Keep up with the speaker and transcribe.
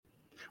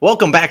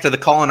Welcome back to the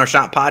Call on Our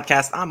Shot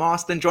podcast. I'm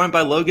Austin, joined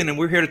by Logan, and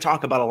we're here to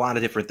talk about a lot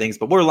of different things,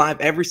 but we're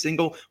live every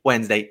single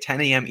Wednesday,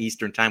 10 a.m.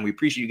 Eastern time. We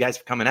appreciate you guys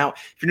for coming out.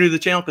 If you're new to the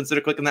channel, consider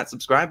clicking that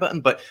subscribe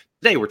button. But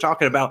today we're going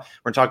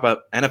to talk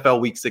about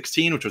NFL Week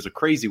 16, which was a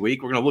crazy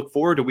week. We're going to look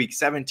forward to Week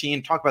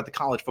 17, talk about the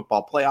college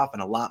football playoff,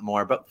 and a lot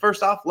more. But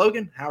first off,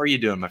 Logan, how are you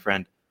doing, my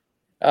friend?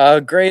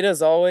 Great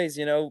as always.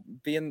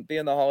 Being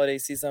the holiday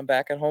season, I'm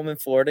back at home in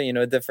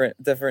Florida.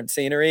 Different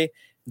scenery.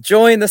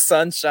 Enjoying the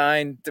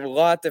sunshine, a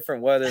lot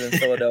different weather than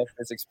Philadelphia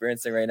is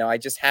experiencing right now. I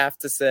just have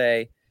to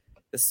say,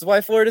 this is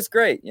why Florida's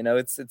great.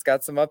 It's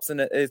got some ups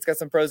and it's got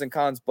some pros and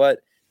cons,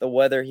 but the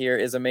weather here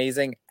is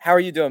amazing. How are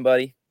you doing,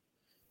 buddy?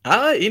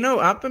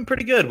 I've been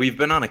pretty good. We've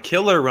been on a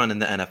killer run in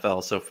the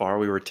NFL so far.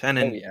 We were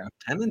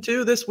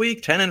 10-2 this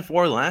week,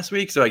 10-4 last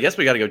week. So I guess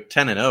we got to go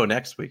 10-0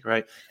 next week,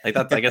 right? Like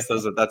that's, I guess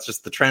that's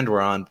just the trend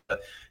we're on.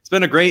 But it's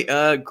been a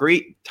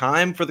great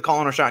time for the Call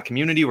on Our Shot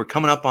community. We're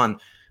coming up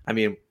on,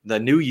 the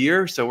new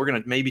year. So we're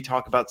going to maybe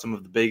talk about some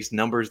of the biggest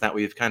numbers that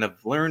we've kind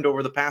of learned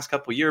over the past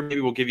couple of years.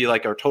 Maybe we'll give you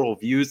like our total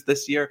views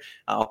this year.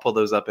 I'll pull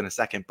those up in a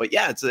second. But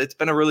yeah, it's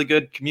been a really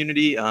good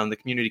community. The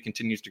community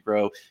continues to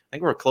grow. I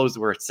think we're at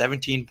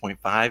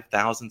 17.5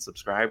 thousand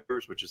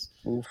subscribers, which is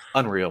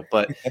unreal.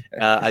 But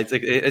I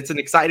think it's an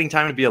exciting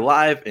time to be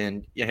alive.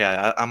 And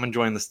yeah, I'm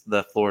enjoying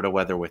the Florida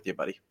weather with you,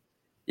 buddy.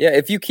 Yeah,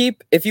 if you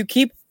keep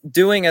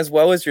doing as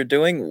well as you're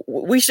doing,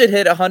 we should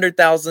hit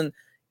 100,000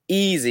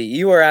 easy.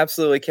 You are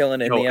absolutely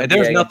killing it in the NBA.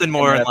 There's nothing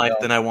more in life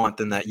than I want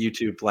than that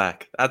YouTube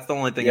plaque. That's the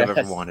only thing I've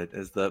ever wanted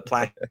is the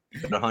plaque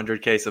at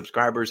 100K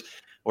subscribers.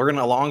 We're going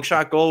to, a long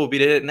shot goal will be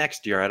to hit it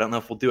next year. I don't know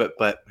if we'll do it,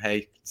 but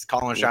hey, it's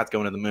calling shots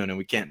going to the moon, and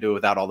we can't do it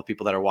without all the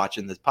people that are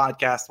watching this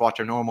podcast, watch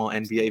our normal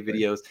NBA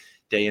videos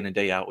day in and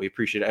day out. We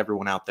appreciate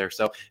everyone out there.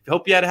 So I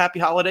hope you had a happy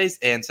holidays.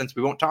 And since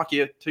we won't talk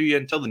to you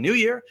until the new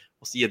year,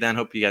 we'll see you then.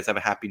 Hope you guys have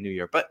a happy new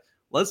year. But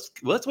let's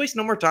waste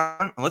no more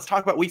time and let's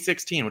talk about Week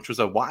 16, which was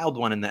a wild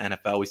one in the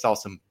NFL. We saw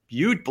some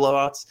huge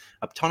blowouts,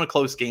 a ton of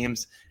close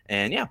games,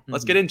 and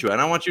let's get into it.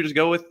 And I want you to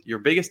go with your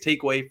biggest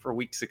takeaway for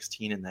Week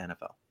 16 in the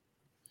NFL.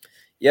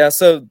 Yeah,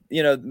 so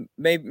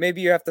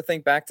maybe you have to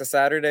think back to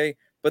Saturday,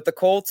 but the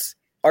Colts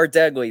are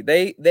deadly.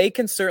 They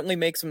can certainly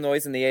make some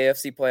noise in the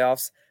AFC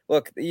playoffs.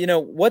 Look,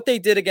 what they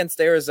did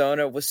against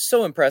Arizona was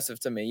so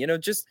impressive to me.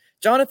 Just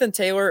Jonathan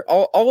Taylor.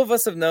 All of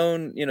us have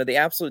known the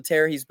absolute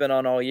tear he's been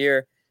on all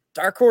year.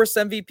 Dark horse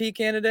MVP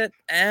candidate.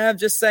 I'm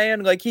just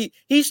saying, like he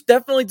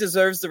definitely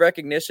deserves the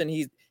recognition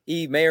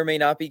he may or may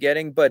not be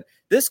getting. But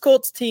this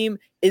Colts team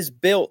is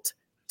built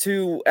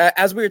to,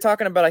 as we were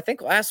talking about, I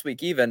think last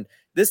week even,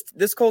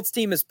 this Colts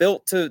team is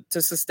built to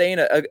sustain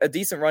a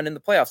decent run in the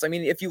playoffs. I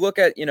mean, if you look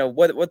at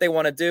what they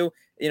want to do,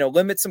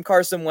 limit some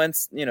Carson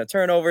Wentz,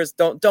 turnovers.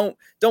 Don't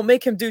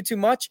make him do too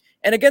much.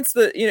 And against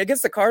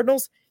the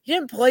Cardinals, he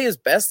didn't play his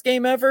best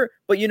game ever,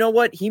 but you know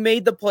what? He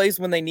made the plays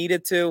when they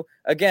needed to.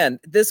 Again,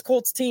 this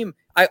Colts team,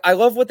 I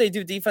love what they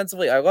do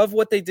defensively. I love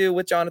what they do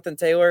with Jonathan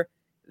Taylor.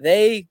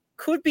 They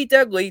could be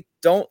deadly.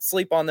 Don't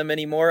sleep on them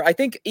anymore. I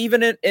think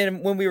even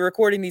in when we were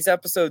recording these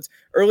episodes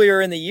earlier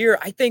in the year,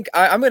 I think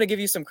I'm going to give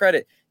you some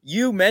credit.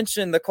 You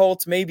mentioned the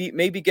Colts maybe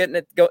getting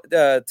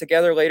it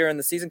together later in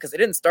the season because they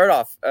didn't start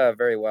off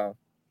very well.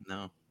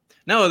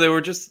 No,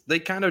 they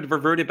kind of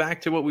reverted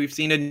back to what we've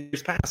seen in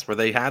years past, where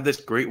they had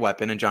this great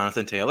weapon in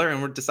Jonathan Taylor,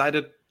 and we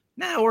decided,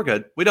 we're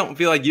good. We don't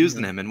feel like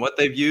using him. And what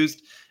they've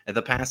used in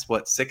the past,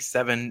 6,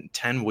 7,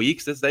 10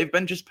 weeks is they've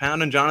been just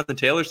pounding Jonathan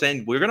Taylor,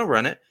 saying we're going to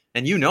run it,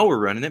 and we're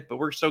running it, but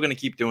we're still going to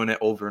keep doing it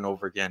over and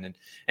over again.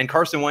 And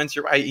Carson Wentz,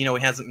 you're right, he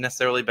hasn't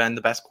necessarily been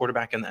the best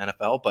quarterback in the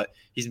NFL, but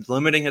he's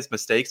limiting his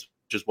mistakes,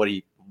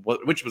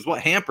 which was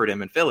what hampered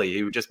him in Philly.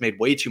 He just made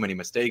way too many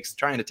mistakes,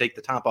 trying to take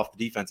the top off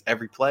the defense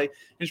every play.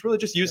 He's really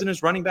just using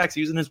his running backs,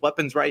 using his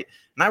weapons right.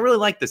 And I really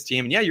like this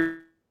team. And you're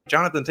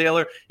Jonathan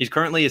Taylor. He's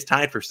currently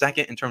tied for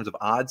second in terms of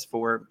odds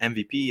for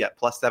MVP at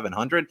plus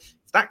 700.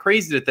 It's not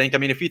crazy to think. I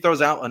mean, if he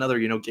throws out another,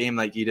 game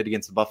like he did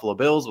against the Buffalo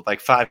Bills with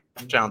like 5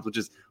 touchdowns, which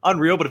is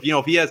unreal. But if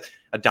he has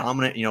a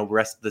dominant,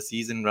 rest of the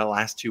season, the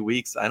last 2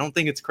 weeks, I don't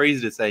think it's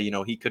crazy to say,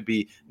 he could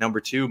be number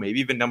 2, maybe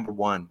even number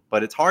 1.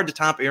 But it's hard to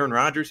top Aaron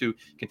Rodgers, who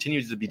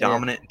continues to be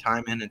dominant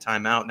time in and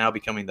time out, now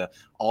becoming the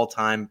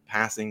all-time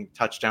passing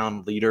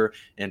touchdown leader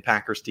in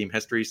Packers team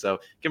history. So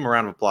give him a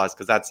round of applause,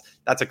 because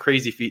that's a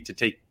crazy feat to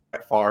take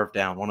Favre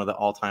down, one of the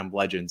all-time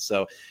legends.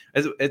 So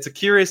it's a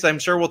curious. I'm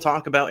sure we'll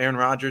talk about Aaron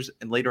Rodgers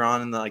and later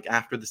on in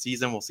after the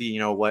season. We'll see,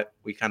 what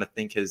we kind of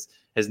think his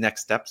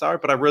next steps are.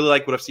 But I really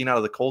like what I've seen out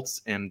of the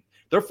Colts, and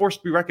they're forced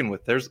to be reckoned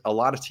with. There's a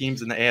lot of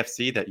teams in the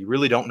AFC that you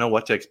really don't know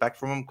what to expect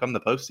from them come the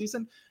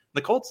postseason.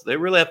 The Colts, they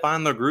really have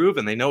found their groove,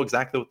 and they know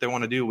exactly what they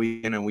want to do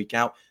week in and week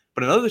out.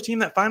 But another team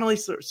that finally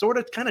sort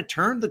of kind of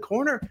turned the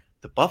corner,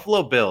 the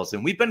Buffalo Bills,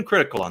 and we've been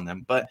critical on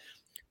them, but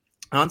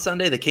on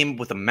Sunday, they came up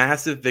with a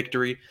massive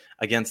victory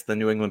against the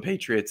New England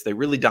Patriots. They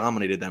really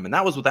dominated them, and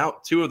that was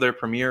without 2 of their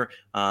premier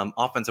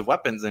offensive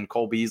weapons in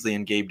Cole Beasley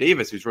and Gabe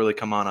Davis, who's really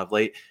come on of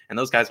late, and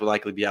those guys will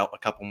likely be out a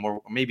couple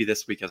more, maybe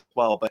this week as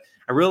well. But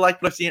I really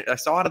like what I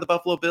saw out of the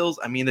Buffalo Bills.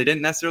 I mean, they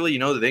didn't necessarily,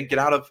 they didn't get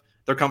out of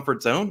their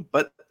comfort zone,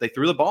 but they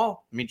threw the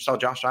ball. I mean, you saw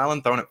Josh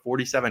Allen throwing it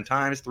 47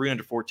 times,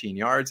 314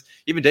 yards.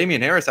 Even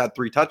Damian Harris had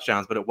 3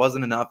 touchdowns, but it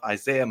wasn't enough.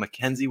 Isaiah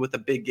McKenzie with a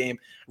big game.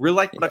 Really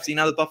like what I've seen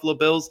out of the Buffalo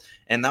Bills,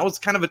 and that was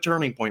kind of a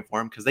turning point for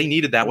them because they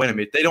needed that win. I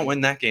mean, if they don't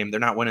win that game, they're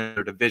not winning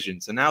their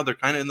division. So now they're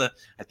kind of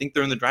I think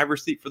they're in the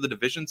driver's seat for the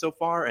division so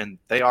far, and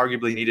they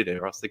arguably needed it,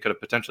 or else they could have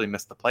potentially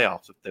missed the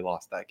playoffs if they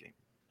lost that game.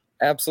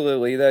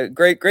 Absolutely. The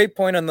great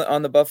point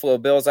on the Buffalo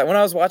Bills. When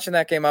I was watching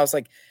that game, I was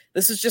like,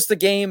 this is just a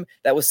game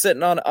that was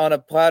sitting on a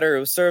platter. It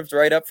was served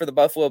right up for the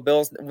Buffalo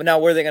Bills. Now,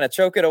 were they going to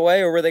choke it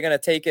away, or were they going to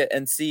take it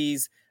and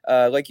seize,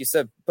 like you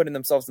said, putting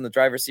themselves in the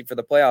driver's seat for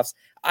the playoffs?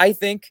 I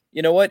think,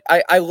 you know what?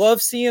 I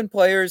love seeing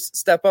players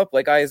step up,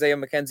 like Isaiah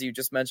McKenzie, you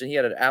just mentioned. He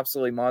had an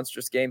absolutely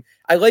monstrous game.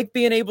 I like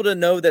being able to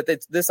know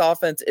that this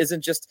offense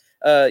isn't just,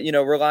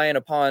 relying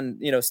upon,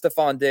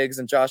 Stephon Diggs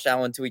and Josh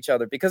Allen to each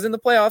other, because in the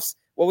playoffs,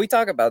 what we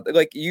talk about,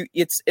 like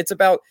it's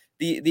about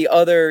the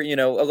other,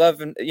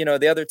 11,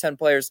 the other 10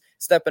 players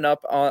stepping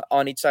up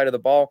on each side of the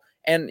ball.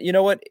 And you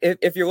know what,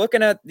 if you're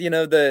looking at,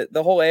 the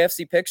whole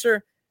AFC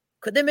picture,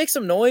 could they make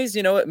some noise,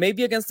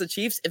 maybe against the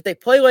Chiefs? If they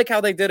play like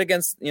how they did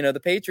against,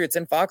 the Patriots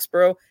in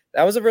Foxborough,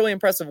 that was a really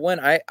impressive win.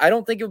 I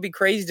don't think it would be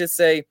crazy to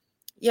say,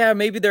 yeah,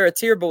 maybe they're a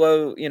tier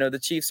below, the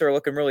Chiefs are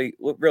looking really,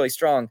 really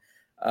strong.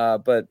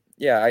 But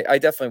yeah, I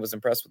definitely was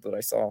impressed with what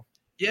I saw.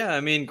 Yeah,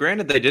 I mean,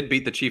 granted, they did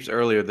beat the Chiefs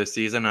earlier this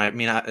season. I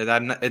mean,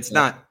 it's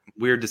not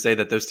weird to say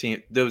that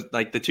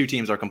the two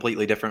teams are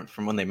completely different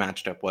from when they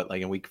matched up,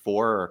 in week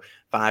 4 or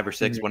 5 or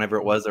 6, whenever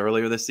it was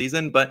earlier this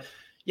season. But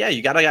yeah,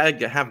 you got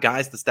to have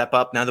guys to step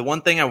up. Now, the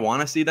one thing I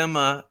want to see them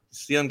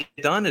get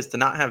done is to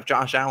not have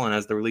Josh Allen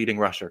as their leading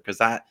rusher,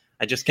 because I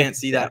just can't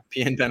see that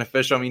being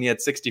beneficial. I mean, he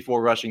had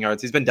 64 rushing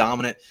yards. He's been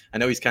dominant. I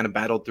know he's kind of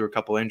battled through a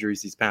couple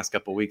injuries these past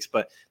couple weeks,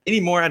 but they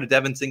need more out of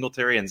Devin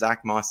Singletary and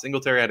Zach Moss.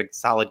 Singletary had a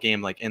solid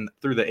game,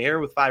 through the air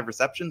with 5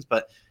 receptions,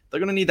 but they're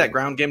going to need that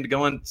ground game to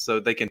go in so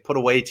they can put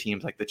away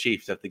teams like the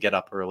Chiefs if they get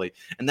up early.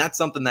 And that's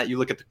something that you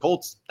look at the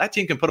Colts, that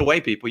team can put away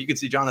people. You can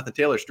see Jonathan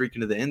Taylor streaking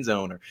to the end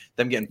zone, or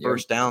them getting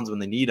first downs when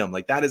they need them.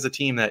 Like, that is a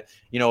team that,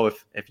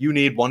 if you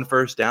need 1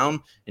 first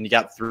down and you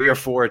got 3 or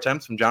 4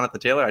 attempts from Jonathan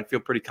Taylor, I'd feel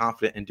pretty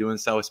confident in doing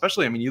so.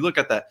 Especially, I mean, you look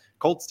at that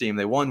Colts team,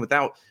 they won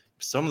without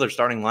some of their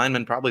starting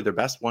linemen, probably their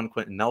best one,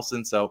 Quentin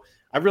Nelson. So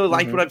I really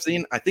liked what I've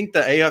seen. I think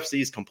the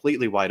AFC is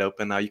completely wide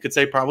open now. You could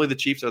say probably the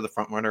Chiefs are the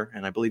front runner,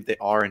 and I believe they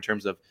are in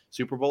terms of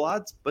Super Bowl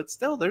odds. But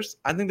still,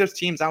 I think there's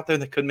teams out there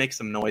that could make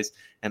some noise,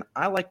 and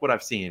I like what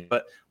I've seen.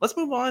 But let's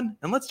move on,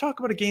 and let's talk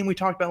about a game we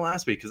talked about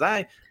last week, because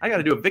I got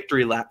to do a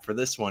victory lap for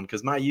this one,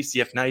 because my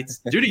UCF Knights,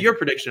 due to your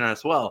prediction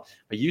as well,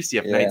 my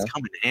UCF Knights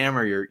come and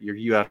hammer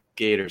your UF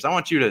Gators. I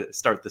want you to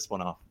start this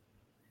one off.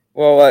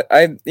 Well,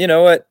 you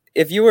know what?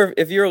 If you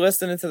were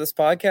listening to this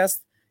podcast,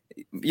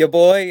 your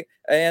boy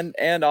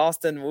and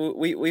Austin,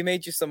 we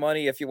made you some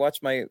money if you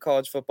watch my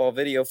college football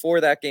video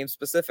for that game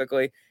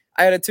specifically.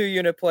 I had a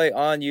 2-unit play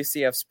on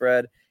UCF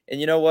spread, and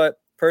you know what?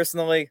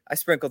 Personally, I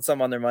sprinkled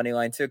some on their money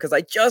line too, because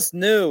I just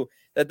knew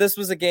that this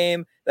was a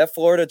game that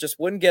Florida just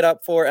wouldn't get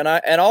up for. And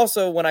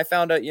also when I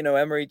found out,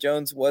 Emory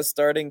Jones was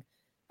starting,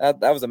 that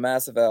was a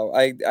massive L.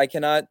 I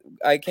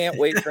can't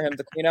wait for him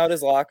to clean out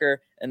his locker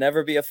and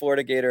never be a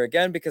Florida Gator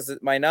again, because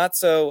my not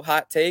so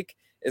hot take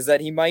is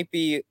that he might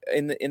be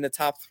in the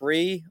top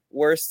 3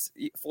 worst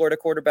Florida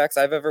quarterbacks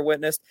I've ever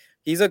witnessed.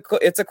 It's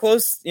a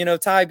close,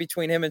 tie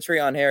between him and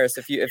Treon Harris.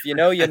 If you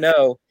know,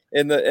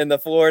 in the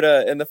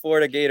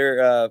Florida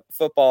Gator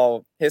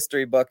football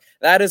history book,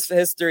 that is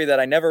history that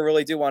I never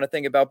really do want to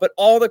think about. But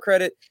all the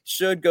credit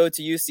should go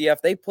to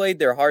UCF. They played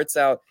their hearts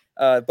out.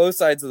 Both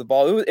sides of the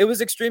ball. It was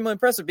extremely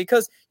impressive,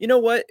 because you know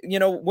what,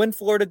 when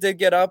Florida did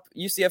get up,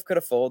 UCF could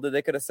have folded.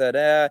 They could have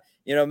said,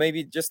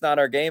 maybe just not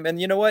our game.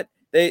 And you know what?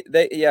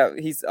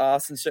 He's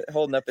awesome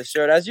holding up his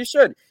shirt, as you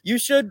should. You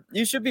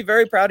should be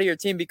very proud of your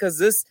team, because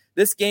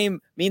this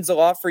game means a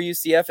lot for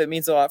UCF. It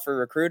means a lot for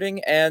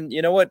recruiting. And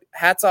you know what?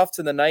 Hats off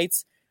to the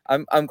Knights.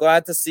 I'm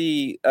glad to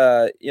see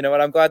I'm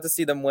glad to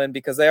see them win,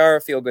 because they are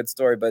a feel good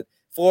story. But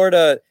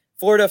Florida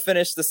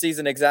finished the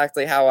season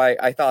exactly how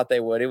I thought they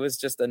would. It was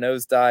just a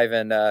nosedive.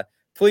 And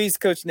please,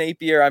 Coach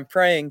Napier, I'm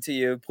praying to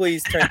you,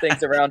 please turn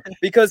things around.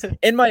 Because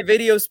in my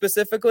video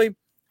specifically,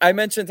 I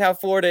mentioned how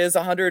Florida is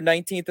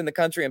 119th in the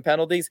country in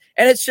penalties,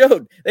 and it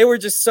showed. They were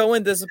just so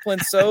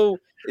indisciplined,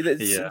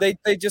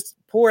 they just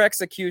poor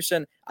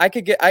execution.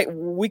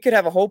 We could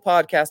have a whole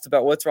podcast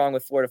about what's wrong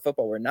with Florida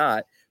football. We're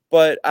not.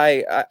 But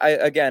I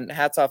again,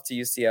 hats off to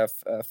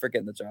UCF for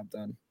getting the job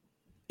done.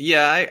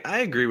 Yeah, I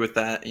agree with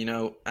that.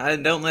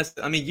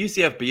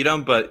 UCF beat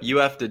them, but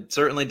UF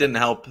certainly didn't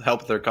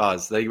help their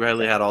cause. They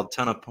really had a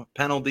ton of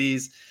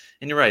penalties.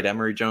 And you're right,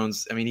 Emory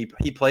Jones. I mean,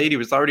 he played. He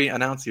was already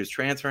announced he was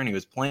transferring. He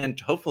was planned,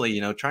 hopefully,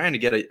 trying to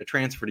get a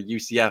transfer to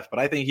UCF. But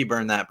I think he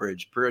burned that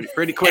bridge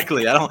pretty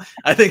quickly.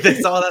 I think they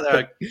saw that. They're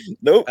like,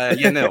 nope.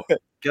 No.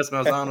 Gus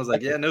Malzahn was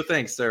like, yeah, no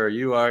thanks, sir.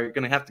 You are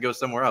going to have to go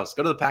somewhere else.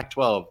 Go to the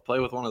Pac-12. Play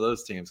with one of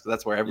those teams, because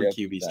that's where every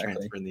QB's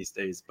transferring these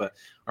days. Or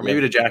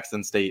maybe to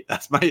Jackson State.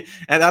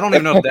 And I don't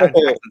even know if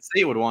Jackson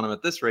State would want him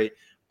at this rate.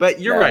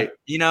 But you're right.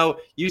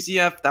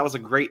 UCF, that was a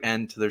great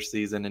end to their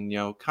season,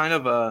 and kind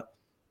of a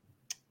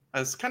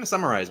as kind of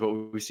summarize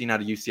what we've seen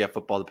out of UCF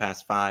football the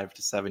past 5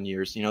 to 7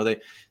 years.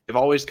 They've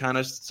always kind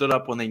of stood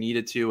up when they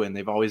needed to, and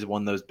they've always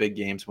won those big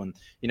games when,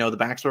 the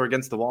backs were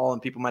against the wall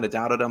and people might have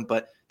doubted them,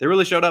 but they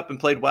really showed up and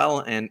played well.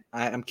 And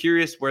I'm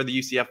curious where the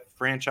UCF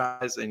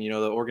franchise and,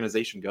 the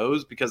organization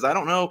goes, because I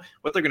don't know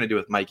what they're going to do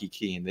with Mikey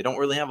Keene. They don't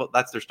really have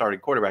that's their starting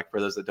quarterback, for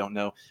those that don't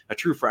know, a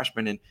true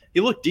freshman. And he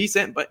looked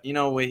decent, but,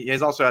 he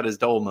has also had his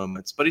dull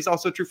moments, but he's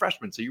also a true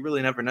freshman. So you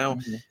really never know.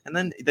 Mm-hmm. And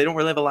then they don't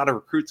really have a lot of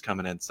recruits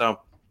coming in. So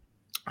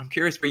I'm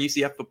curious where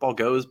UCF football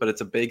goes, but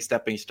it's a big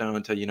stepping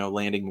stone to,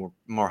 landing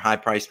more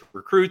high-priced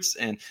recruits.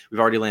 And we've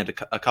already landed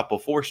a couple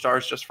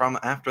 4-stars just from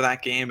after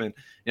that game. And,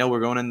 we're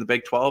going in the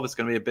Big 12. It's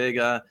going to be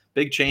a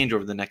big change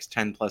over the next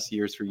 10-plus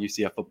years for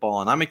UCF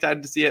football. And I'm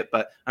excited to see it,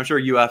 but I'm sure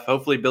UF,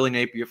 hopefully Billy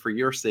Napier, for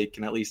your sake,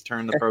 can at least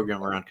turn the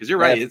program around, because you're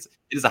right. It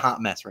is a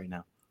hot mess right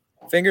now.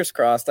 Fingers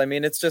crossed. I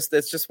mean, it's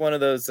just one of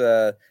those,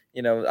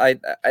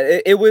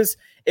 it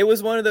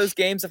was one of those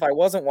games. If I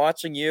wasn't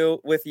watching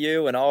with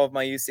you and all of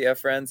my UCF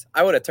friends,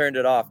 I would have turned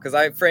it off, because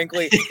I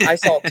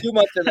saw too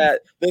much of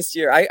that this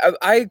year.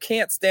 I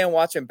can't stand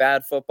watching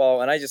bad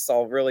football, and I just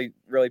saw really,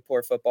 really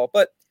poor football.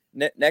 But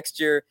next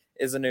year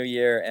is a new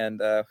year,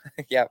 and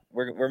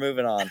we're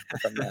moving on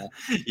from that.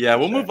 Yeah,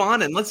 we'll move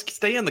on, and let's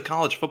stay in the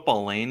college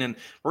football lane, and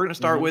we're going to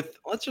start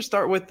let's just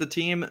start with the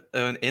team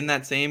in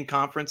that same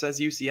conference as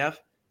UCF.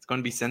 It's going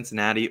to be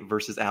Cincinnati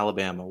versus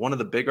Alabama, one of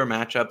the bigger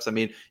matchups. I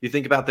mean, you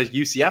think about the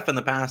UCF in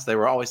the past, they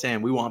were always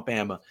saying, we want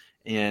Bama,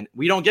 and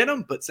we don't get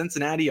them, but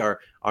Cincinnati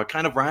are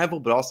kind of rival,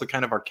 but also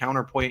kind of our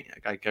counterpoint,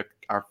 like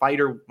our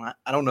fighter,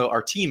 I don't know,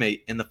 our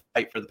teammate in the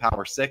fight for the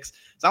Power Six.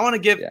 So I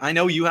want to I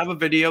know you have a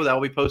video that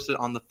will be posted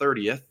on the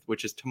 30th,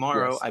 which is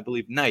tomorrow, I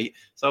believe, night.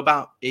 So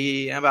about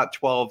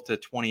 12 to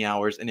 20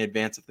 hours in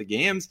advance of the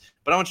games,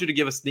 but I want you to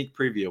give a sneak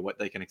preview of what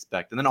they can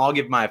expect, and then I'll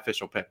give my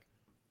official pick.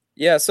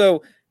 Yeah,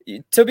 so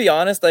to be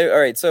honest,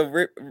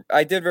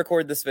 I did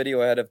record this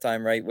video ahead of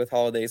time, right, with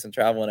holidays and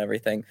travel and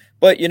everything.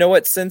 But you know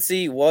what?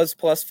 Cincy was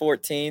plus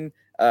 14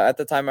 at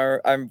the time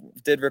I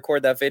did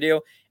record that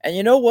video. And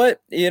you know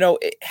what?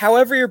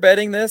 However you're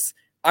betting this,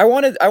 I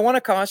want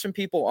to caution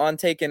people on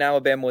taking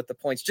Alabama with the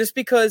points, just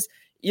because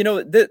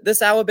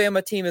this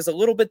Alabama team is a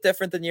little bit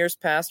different than years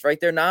past, right?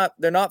 They're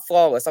not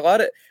flawless. A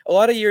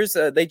lot of years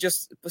they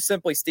just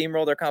simply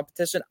steamroll their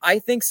competition. I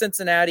think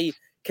Cincinnati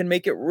can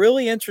make it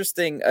really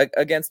interesting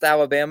against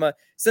Alabama.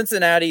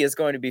 Cincinnati is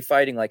going to be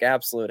fighting like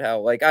absolute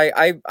hell. Like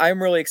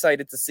I'm really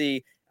excited to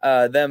see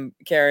them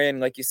carrying,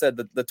 like you said,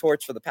 the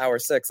torch for the Power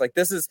Six. Like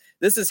this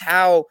is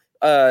how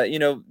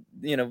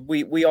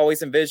we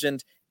always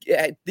envisioned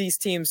these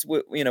teams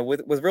with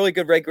really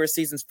good regular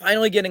seasons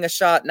finally getting a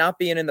shot, not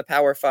being in the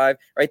Power Five,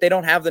 right? They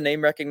don't have the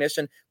name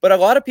recognition, but a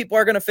lot of people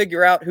are going to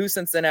figure out who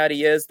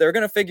Cincinnati is. They're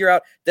going to figure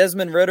out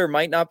Desmond Ridder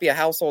might not be a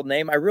household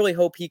name. I really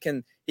hope he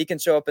can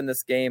show up in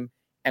this game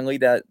and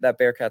lead that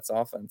Bearcats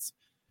offense.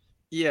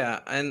 Yeah,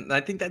 and I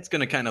think that's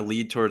going to kind of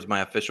lead towards my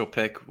official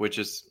pick, which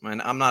is,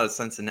 and I'm not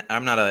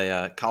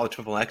a college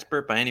football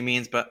expert by any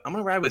means, but I'm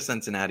going to ride with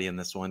Cincinnati in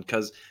this one,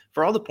 because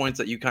for all the points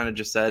that you kind of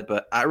just said,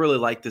 but I really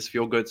like this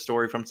feel-good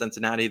story from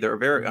Cincinnati. They're a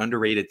very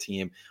underrated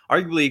team,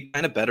 arguably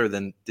kind of better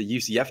than the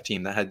UCF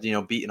team that had,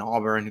 beaten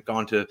Auburn,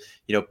 gone to,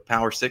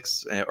 Power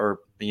Six or,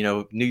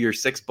 New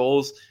Year's Six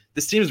bowls.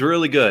 This team's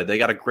really good. They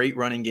got a great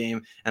running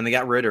game, and they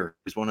got Ridder,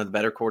 who's one of the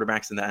better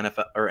quarterbacks in the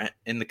NFL or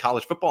in the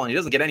college football, and he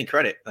doesn't get any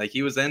credit. Like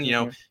he was in,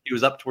 he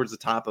was up towards the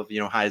top of,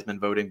 Heisman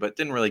voting, but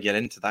didn't really get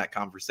into that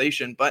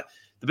conversation. But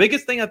the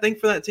biggest thing I think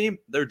for that team,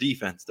 their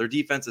defense. Their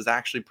defense is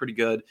actually pretty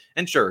good.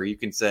 And sure, you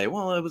can say,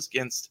 well, it was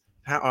against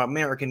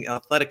American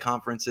athletic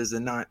conferences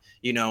and not,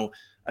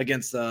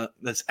 against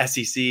this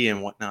SEC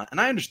and whatnot.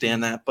 And I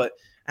understand that, but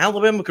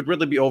Alabama could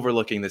really be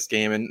overlooking this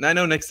game. And I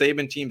know Nick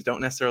Saban teams don't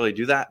necessarily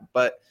do that,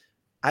 but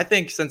I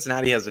think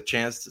Cincinnati has a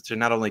chance to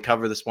not only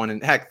cover this one,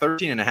 and heck,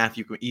 13.5,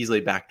 you can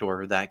easily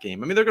backdoor that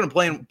game. I mean, they're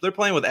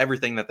playing with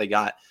everything that they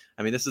got.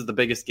 I mean, this is the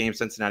biggest game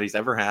Cincinnati's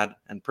ever had,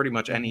 and pretty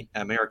much any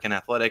American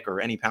athletic or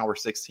any Power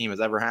Six team has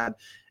ever had.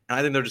 And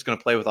I think they're just going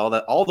to play with all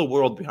the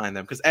world behind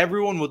them, because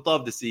everyone would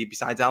love to see,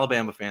 besides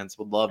Alabama fans,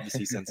 would love to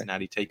see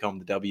Cincinnati take home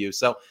the W.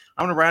 So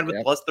I'm going to ride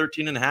with plus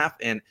 13.5.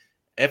 And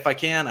if I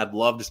can, I'd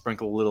love to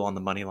sprinkle a little on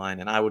the money line,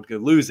 and I would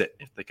lose it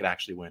if they could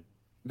actually win.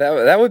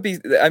 That would be,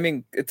 I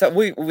mean,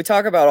 we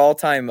talk about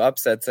all-time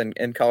upsets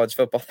in college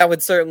football. That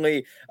would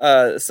certainly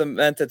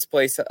cement its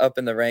place up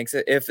in the ranks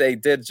if they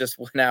did just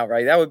win out,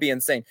 right? That would be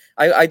insane.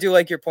 I do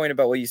like your point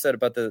about what you said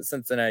about the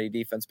Cincinnati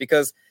defense,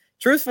 because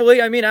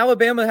truthfully, I mean,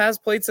 Alabama has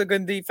played some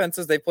good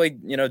defenses. They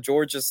played,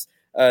 Georgia's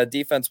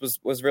defense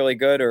was really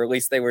good, or at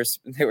least they were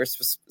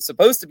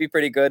supposed to be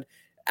pretty good.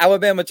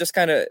 Alabama just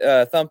kind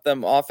of thumped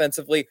them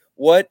offensively.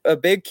 What a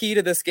big key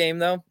to this game,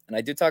 though, and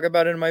I do talk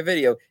about it in my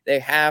video, they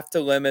have to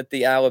limit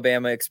the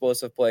Alabama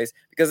explosive plays,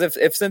 because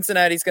if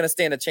Cincinnati's going to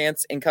stand a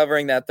chance in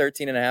covering that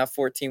 13.5,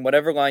 14,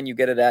 whatever line you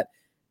get it at,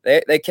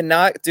 they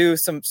cannot do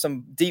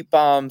some deep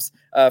bombs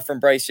from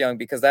Bryce Young,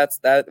 because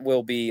that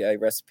will be a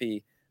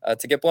recipe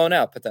to get blown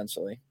out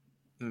potentially.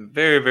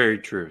 Very, very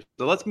true.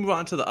 So let's move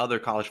on to the other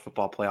college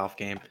football playoff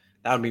game.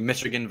 That would be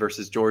Michigan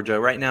versus Georgia.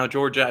 Right now,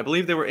 Georgia, I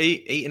believe they were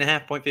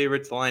 8.5 point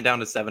favorites. The line down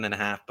to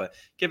 7.5. But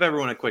give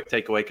everyone a quick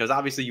takeaway, because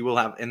obviously you will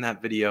have in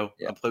that video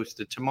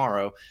posted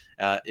tomorrow.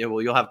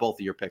 You'll have both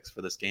of your picks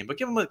for this game. But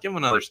give them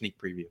another sneak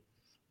preview.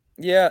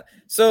 Yeah.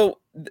 So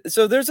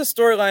there's a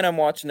storyline I'm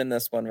watching in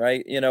this one,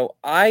 right?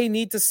 I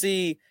need to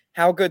see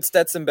how good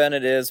Stetson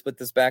Bennett is with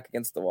this back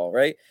against the wall,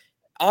 right?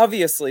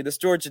 Obviously, this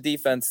Georgia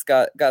defense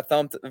got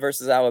thumped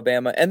versus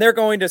Alabama, and they're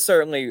going to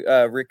certainly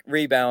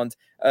rebound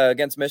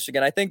against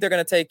Michigan. I think they're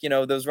going to take,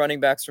 those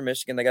running backs from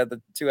Michigan. They got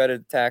the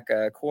two-headed attack,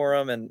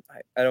 Corum, and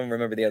I don't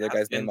remember the other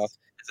guy's name off.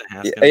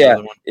 Yeah,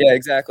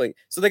 exactly.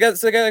 So they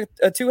got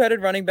a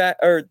two-headed running back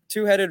or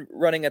two-headed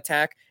running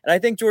attack, and I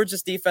think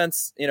Georgia's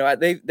defense,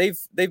 they've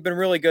been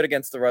really good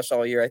against the rush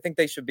all year. I think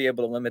they should be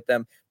able to limit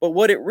them. But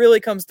what it really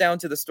comes down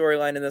to, the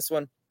storyline in this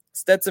one,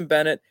 Stetson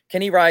Bennett,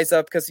 can he rise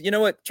up? Because you know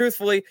what,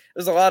 truthfully,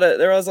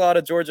 there was a lot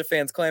of Georgia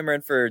fans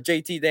clamoring for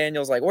JT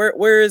Daniels. Like,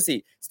 where is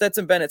he?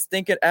 Stetson Bennett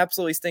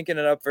absolutely stinking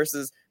it up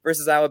versus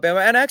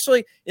Alabama. And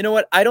actually, you know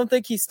what? I don't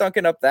think he's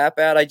stunking up that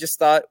bad. I just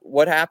thought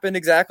what happened,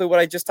 exactly what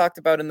I just talked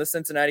about in the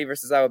Cincinnati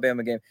versus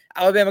Alabama game.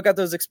 Alabama got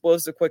those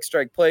explosive quick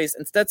strike plays,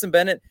 and Stetson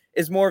Bennett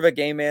is more of a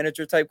game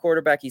manager type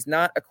quarterback. He's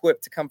not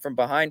equipped to come from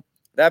behind.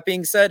 That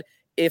being said,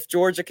 if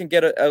Georgia can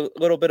get a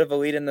little bit of a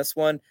lead in this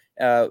one,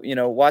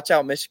 watch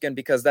out Michigan,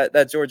 because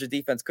that Georgia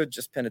defense could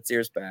just pin its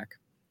ears back.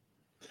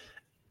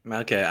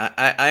 Okay,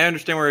 I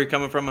understand where you're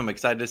coming from. I'm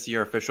excited to see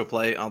your official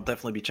play. I'll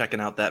definitely be checking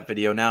out that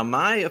video. Now,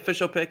 my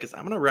official pick is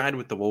I'm going to ride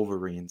with the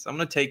Wolverines. I'm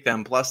going to take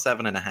them plus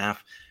 7.5,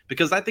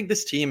 because I think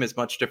this team is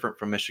much different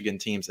from Michigan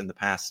teams in the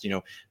past.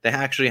 They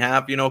actually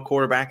have, a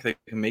quarterback that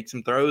can make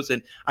some throws.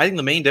 And I think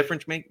the main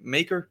difference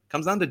maker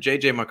comes down to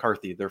J.J.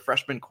 McCarthy, their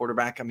freshman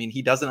quarterback. I mean,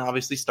 he doesn't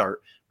obviously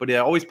start, but they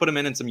always put him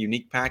in some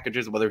unique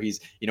packages, whether he's,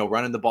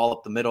 running the ball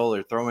up the middle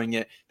or throwing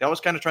it. They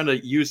always kind of trying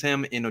to use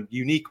him in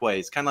unique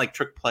ways, kind of like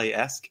trick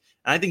play-esque.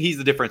 And I think he's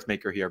the difference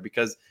maker here,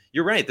 because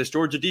you're right. This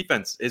Georgia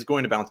defense is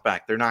going to bounce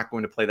back. They're not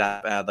going to play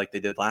that bad like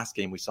they did last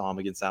game. We saw them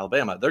against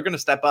Alabama. They're going to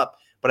step up.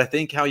 But I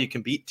think how you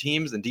can beat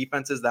teams and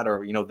defenses that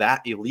are,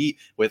 that elite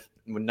with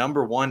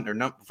number one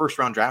or first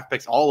round draft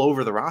picks all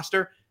over the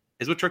roster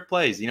is with trick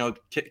plays,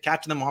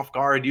 catching them off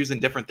guard, using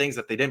different things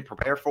that they didn't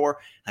prepare for.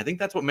 I think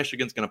that's what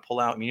Michigan's going to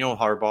pull out. And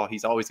Harbaugh,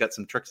 he's always got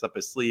some tricks up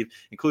his sleeve,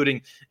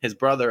 including his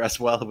brother as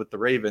well with the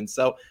Ravens.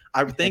 So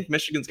I think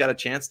Michigan's got a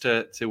chance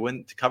to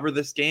win, to cover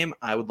this game.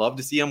 I would love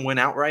to see them win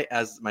outright,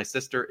 as my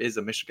sister is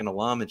a Michigan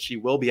alum and she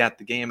will be at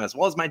the game, as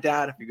well as my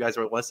dad. If you guys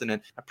are listening,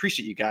 I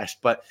appreciate you guys,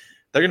 but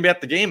they're going to be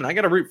at the game, and I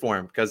got to root for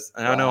him, because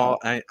I don't know.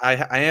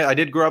 I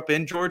did grow up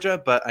in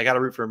Georgia, but I got to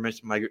root for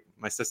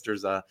my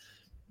sister's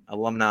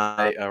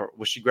alumni,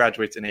 well, she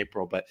graduates in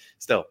April, but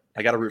still,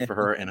 I got to root for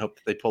her and hope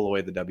that they pull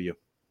away the W.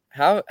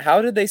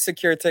 How did they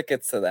secure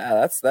tickets to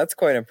that? That's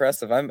quite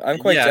impressive. I'm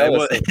quite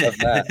jealous of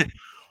that.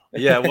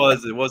 Yeah,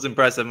 it was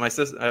impressive. My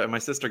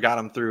sister got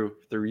them through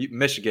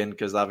Michigan,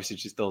 because obviously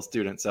she's still a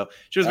student, so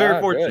she was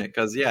very fortunate.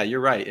 Because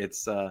you're right.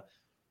 It's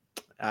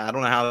I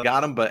don't know how they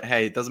got them, but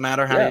hey, it doesn't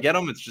matter how you get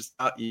them. It's just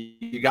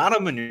you got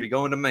them, and you're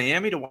going to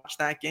Miami to watch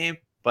that game.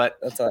 But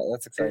that's exciting.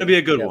 It's gonna be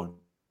a good one.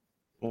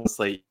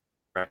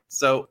 Right.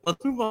 So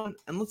let's move on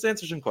and let's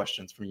answer some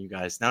questions from you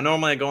guys. Now,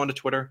 normally I go onto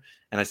Twitter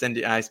and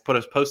I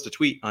post a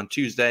tweet on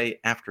Tuesday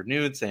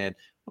afternoon saying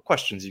what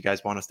questions you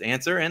guys want us to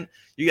answer, and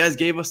you guys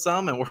gave us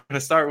some, and we're going to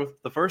start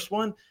with the first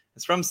one.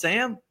 It's from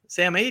Sam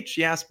H.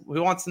 He asked,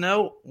 who wants to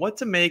know what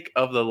to make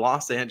of the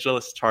Los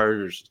Angeles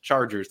Chargers,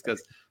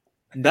 because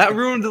that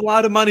ruined a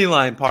lot of money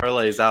line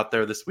parlays out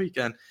there this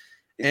weekend.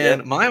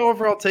 And my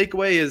overall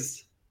takeaway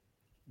is,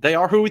 they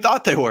are who we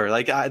thought they were.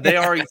 Like they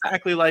are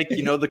exactly like,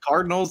 the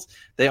Cardinals.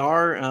 They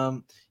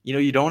are,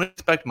 you don't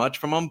expect much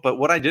from them. But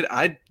what I did,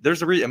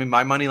 there's a reason. I mean,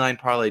 my money line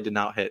parlay did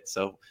not hit,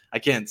 so I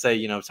can't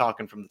say,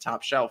 talking from the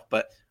top shelf.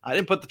 But I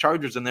didn't put the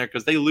Chargers in there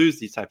because they lose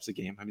these types of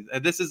games. I mean,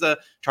 this is a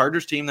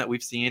Chargers team that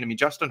we've seen. I mean,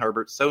 Justin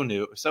Herbert's so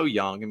new, so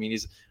young. I mean,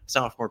 he's a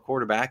sophomore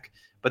quarterback.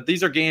 But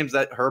these are games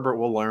that Herbert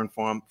will learn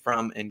from,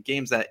 and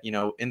games that,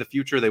 in the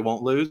future they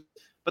won't lose.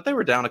 But they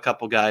were down a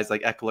couple guys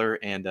like Eckler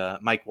and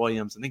Mike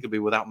Williams. I think they'll be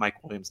without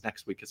Mike Williams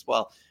next week as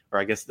well, or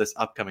I guess this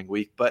upcoming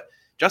week. But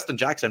Justin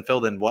Jackson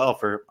filled in well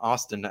for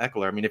Austin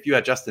Eckler. I mean, if you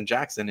had Justin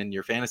Jackson in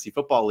your fantasy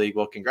football league,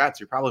 well,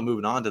 congrats. You're probably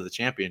moving on to the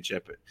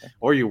championship,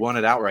 or you won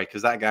it outright,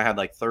 because that guy had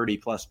like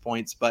 30-plus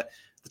points. But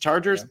the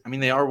Chargers, I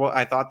mean, they are what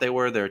I thought they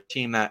were. They're a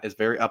team that is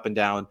very up and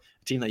down,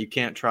 a team that you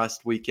can't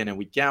trust week in and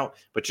week out.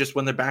 But just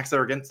when their backs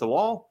are against the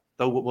wall,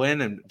 they'll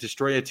win and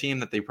destroy a team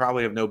that they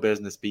probably have no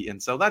business beating.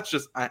 So that's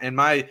just, in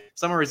my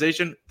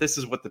summarization, this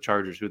is what the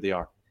Chargers, who they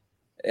are.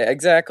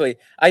 Exactly.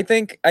 I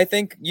think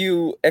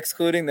you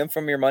excluding them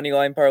from your money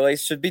line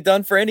parlays should be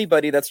done for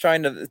anybody that's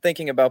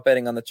thinking about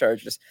betting on the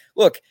Chargers.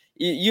 Look,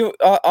 you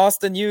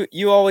Austin,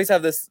 you always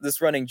have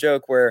this running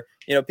joke where,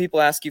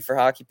 people ask you for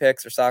hockey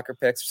picks or soccer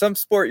picks or some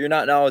sport you're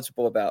not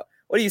knowledgeable about.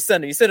 What do you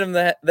send them? You send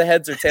them the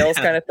heads or tails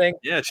kind of thing?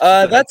 Yeah.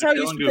 That's how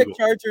you should pick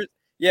Chargers.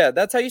 Yeah,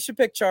 that's how you should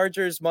pick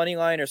Chargers money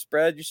line or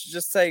spread. You should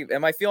just say,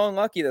 am I feeling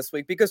lucky this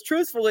week? Because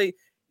truthfully,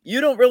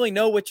 you don't really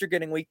know what you're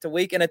getting week to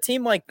week. And a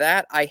team like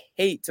that, I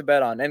hate to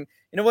bet on. And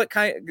you know what?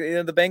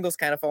 The Bengals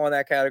kind of fall in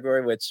that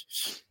category, which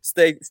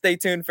stay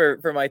tuned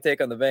for my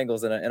take on the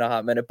Bengals in a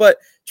hot minute. But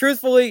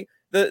truthfully,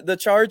 the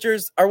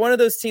Chargers are one of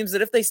those teams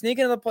that if they sneak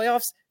into the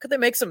playoffs, could they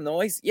make some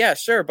noise? Yeah,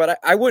 sure. But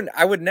I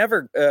would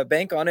never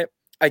bank on it.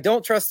 I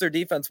don't trust their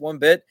defense one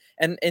bit.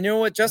 And you know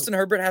what? Justin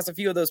Herbert has a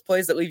few of those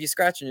plays that leave you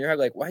scratching your head.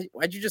 Like,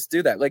 why'd you just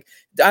do that? Like,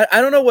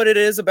 I don't know what it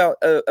is about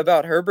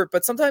Herbert,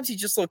 but sometimes he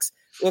just looks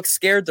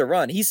scared to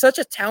run. He's such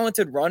a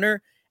talented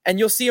runner, and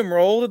you'll see him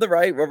roll to the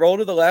right, roll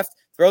to the left,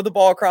 throw the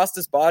ball across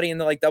his body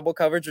into like double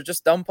coverage or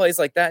just dumb plays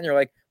like that. And you're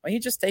like, why don't you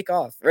just take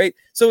off? Right.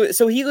 So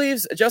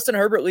Justin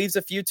Herbert leaves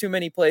a few too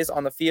many plays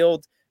on the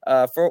field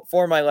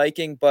for my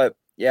liking. But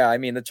yeah, I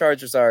mean, the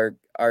Chargers are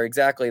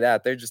exactly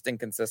that. They're just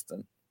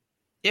inconsistent.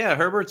 Yeah,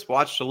 Herbert's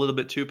watched a little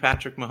bit too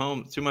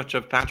much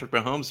of Patrick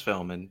Mahomes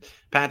film. And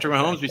Patrick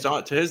Mahomes, we saw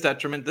it to his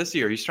detriment this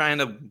year. He's trying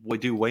to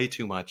do way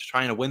too much,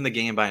 trying to win the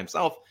game by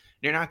himself.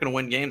 You're not going to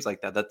win games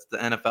like that. That's the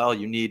NFL.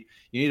 You need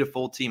a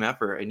full team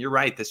effort. And you're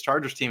right. This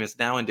Chargers team is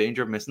now in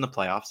danger of missing the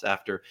playoffs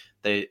after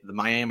the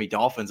Miami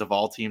Dolphins of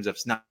all teams have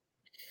snuck.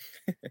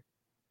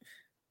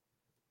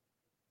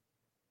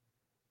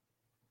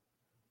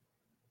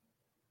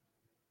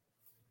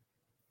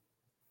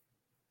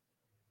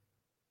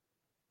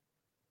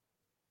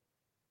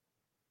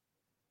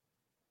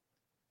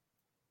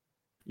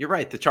 You're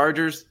right. The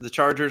Chargers,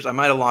 I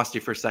might have lost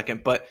you for a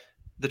second, but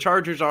the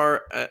Chargers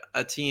are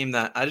a team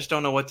that I just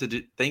don't know what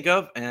to think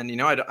of. And,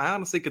 I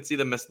honestly could see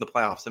them missing the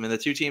playoffs. I mean, the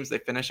two teams they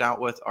finish out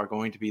with are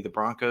going to be the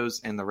Broncos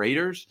and the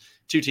Raiders.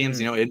 Two teams,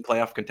 in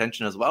playoff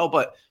contention as well.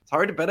 But it's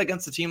hard to bet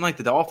against a team like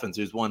the Dolphins,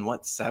 who's won,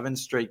 7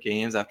 straight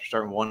games after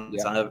starting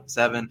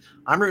 1-7.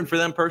 I'm rooting for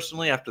them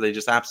personally after they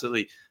just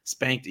absolutely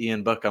spanked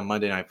Ian Book on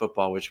Monday Night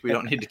Football, which we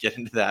don't need to get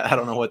into that. I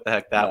don't know what the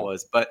heck that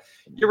was. But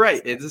you're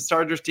right. It's a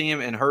Chargers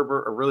team, and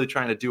Herbert are really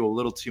trying to do a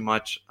little too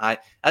much.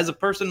 As a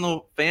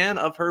personal fan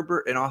of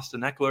Herbert and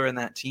Austin Eckler and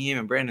that team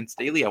and Brandon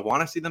Staley, I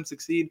want to see them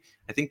succeed.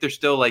 I think they're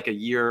still like a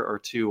year or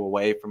two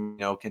away from,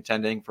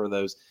 contending for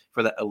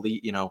the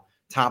elite,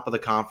 top of the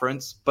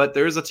conference. But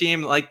there's a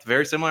team like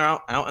very similar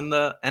out in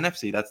the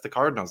NFC. That's the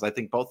Cardinals. I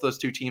think both those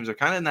two teams are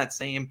kind of in that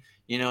same,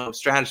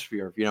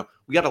 stratosphere of,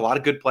 we got a lot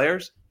of good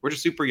players. We're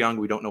just super young.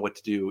 We don't know what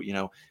to do.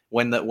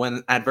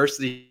 When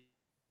adversity.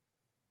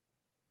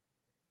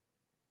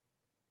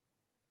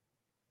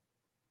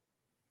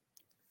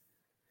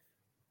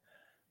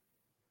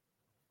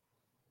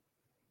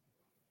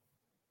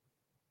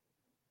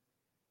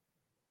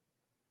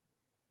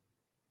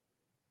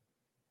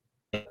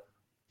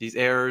 These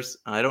errors.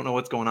 I don't know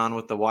what's going on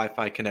with the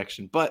Wi-Fi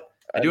connection, but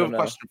I do have a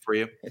question for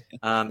you.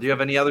 Do you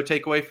have any other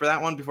takeaway for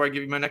that one before I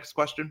give you my next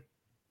question?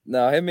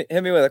 No,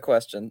 hit me with a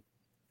question.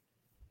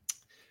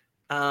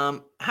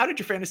 How did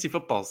your fantasy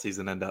football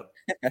season end up?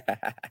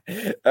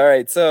 All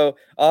right. So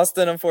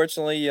Austin,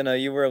 unfortunately,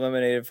 you were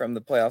eliminated from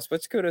the playoffs,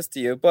 which kudos to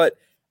you, but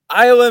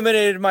I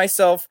eliminated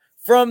myself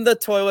from the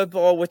toilet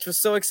bowl, which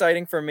was so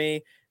exciting for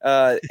me.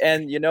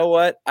 And you know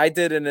what? I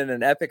did it in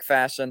an epic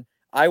fashion.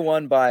 I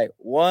won by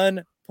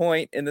 1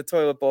 point in the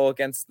toilet bowl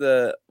against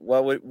the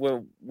what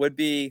would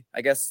be,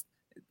 I guess,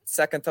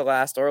 second to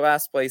last or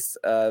last place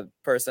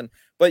person.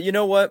 But you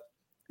know what?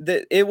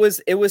 It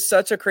was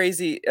such a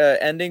crazy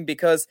ending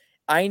because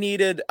I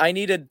needed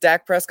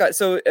Dak Prescott.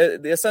 So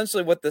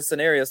essentially what the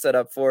scenario set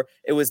up for,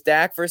 it was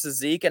Dak versus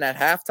Zeke. And at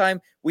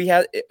halftime, we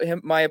had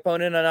my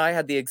opponent and I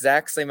had the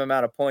exact same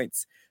amount of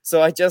points.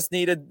 So I just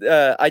needed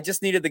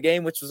the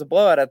game, which was a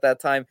blowout at that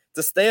time,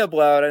 to stay a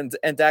blowout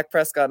and Dak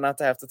Prescott not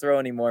to have to throw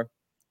anymore.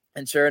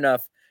 And sure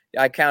enough,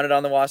 I counted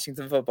on the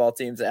Washington football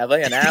team to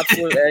lay an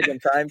absolute egg in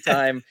prime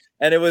time.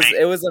 And it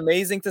was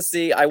amazing to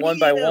see. I won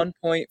by 1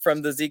 point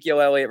from the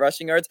Ezekiel Elliott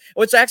rushing yards,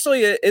 which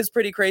actually is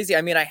pretty crazy.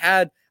 I mean, I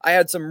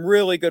had some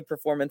really good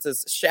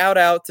performances. Shout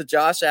out to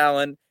Josh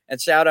Allen and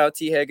shout out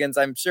T. Higgins.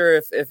 I'm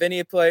sure if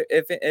any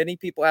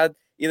people had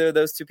either of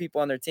those two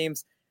people on their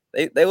teams,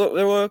 they're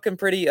looking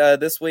pretty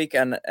this week.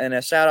 And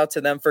a shout out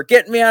to them for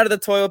getting me out of the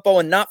toilet bowl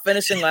and not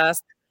finishing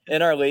last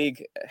in our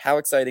league. How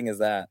exciting is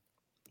that?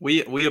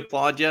 We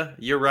applaud you.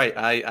 You're right.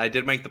 I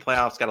did make the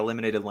playoffs, got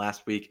eliminated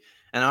last week.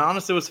 And I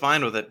honestly was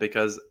fine with it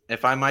because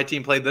if my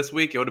team played this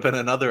week, it would have been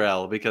another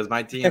L because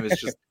my team is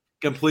just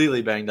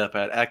completely banged up.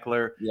 I had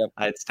Eckler. Yep.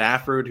 I had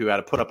Stafford, who had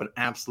to put up an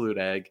absolute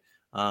egg.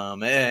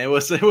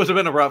 It would have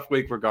been a rough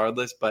week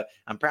regardless, but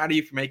I'm proud of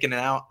you for making it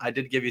out. I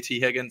did give you T.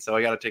 Higgins, so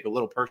I got to take a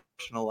little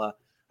personal.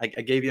 I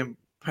gave you him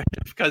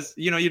because,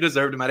 you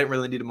deserved him. I didn't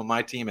really need him on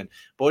my team. And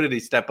boy, did he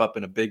step up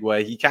in a big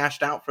way. He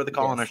cashed out for the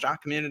Call on Our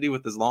Shot community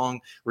with his long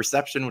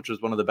reception, which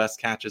was one of the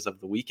best catches of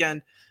the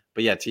weekend.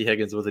 But yeah, T.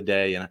 Higgins with a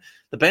day. And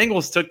the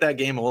Bengals took that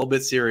game a little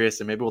bit serious,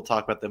 and maybe we'll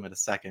talk about them in a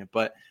second.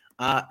 But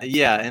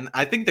and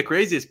I think the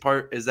craziest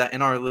part is that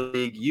in our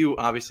league, you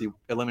obviously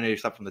eliminate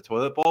yourself from the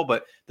toilet bowl,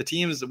 but the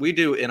teams we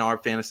do in our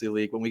fantasy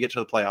league, when we get to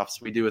the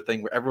playoffs, we do a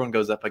thing where everyone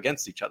goes up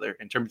against each other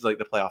in terms of like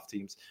the playoff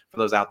teams for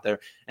those out there,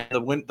 and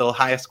the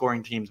highest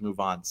scoring teams move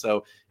on.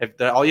 So if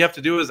all you have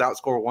to do is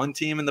outscore one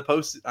team in the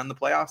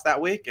playoffs that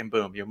week, and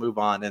boom, you move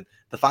on. And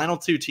the final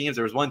two teams,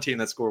 there was one team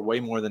that scored way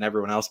more than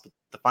everyone else, but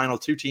the final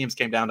two teams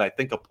came down to, I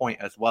think, a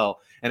point as well.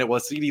 And it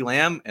was CeeDee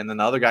Lamb, and then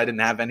the other guy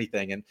didn't have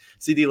anything. And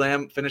CeeDee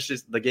Lamb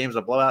finishes the game's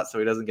a blowout, so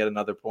he doesn't get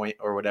another point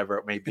or whatever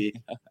it may be.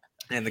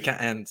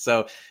 And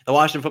so the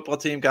Washington football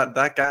team got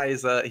that guy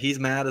he's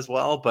mad as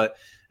well. But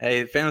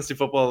hey, fantasy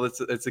football,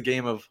 it's a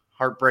game of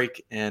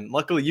heartbreak, and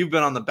luckily you've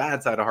been on the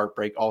bad side of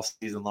heartbreak all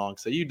season long,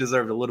 so you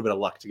deserved a little bit of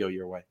luck to go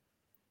your way.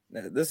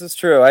 This is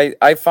true.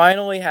 I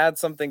finally had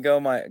something go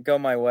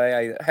my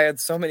way. I had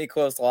so many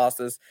close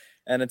losses,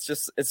 and it's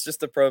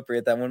just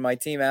appropriate that when my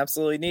team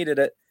absolutely needed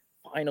it,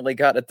 finally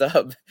got a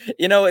dub.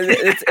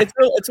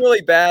 It's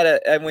really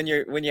bad at when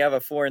you have a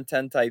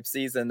 4-10 type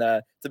season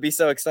to be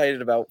so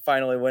excited about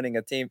finally winning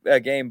a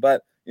game.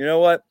 But you know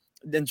what?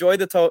 Enjoy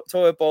the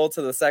toilet bowl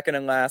to the second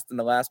and last and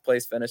the last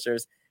place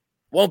finishers.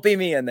 Won't be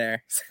me in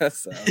there.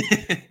 So.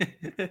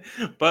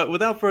 But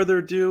without further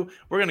ado,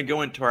 we're going to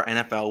go into our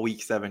NFL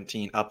Week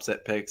 17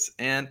 upset picks,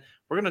 and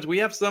we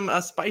have some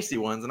spicy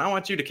ones, and I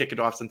want you to kick it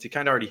off since you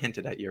kind of already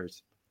hinted at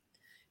yours.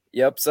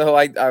 Yep. So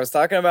I was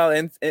talking about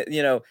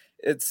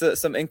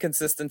it's some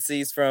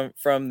inconsistencies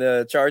from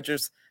the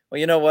Chargers. Well,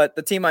 you know what?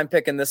 The team I'm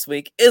picking this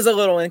week is a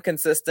little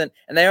inconsistent,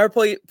 and they are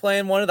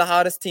playing one of the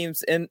hottest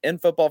teams in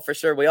football for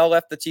sure. We all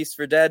left the Chiefs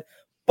for dead,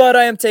 but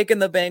I am taking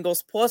the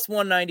Bengals plus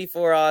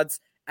 194 odds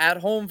at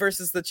home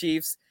versus the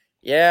Chiefs.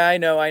 Yeah, I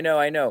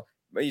know.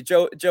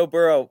 Joe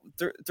Burrow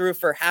threw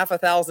for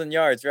 1,000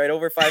 yards, right?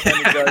 Over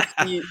 500 yards.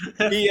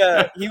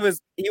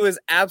 He was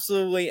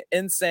absolutely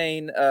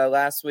insane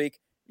last week.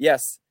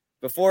 Yes.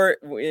 Before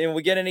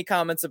we get any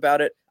comments about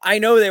it, I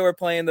know they were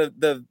playing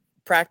the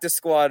practice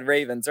squad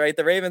Ravens, right?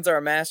 The Ravens are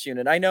a mass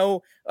unit. I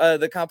know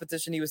the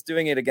competition he was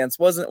doing it against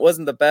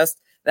wasn't the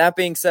best. That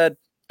being said,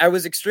 I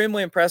was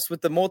extremely impressed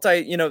with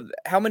the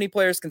how many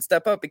players can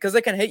step up, because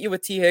they can hit you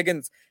with T.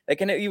 Higgins, they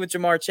can hit you with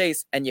Jamar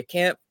Chase, and you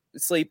can't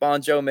sleep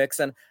on Joe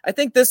Mixon. I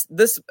think this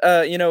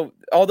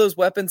all those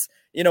weapons,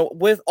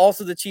 with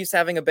also the Chiefs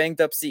having a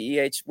banged up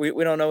CEH,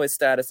 we don't know his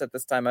status at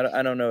this time.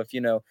 I don't know if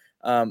you know.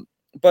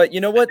 But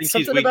you know what? I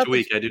think he's week to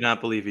week. I do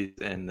not believe he's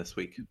in this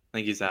week. I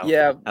think he's out.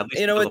 Yeah, at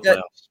least for the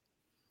playoffs.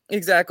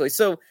 Exactly.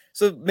 So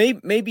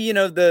maybe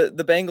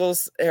the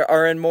Bengals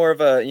are in more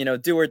of a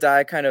do or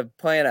die kind of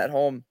playing at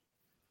home,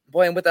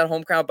 playing with that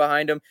home crowd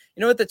behind them.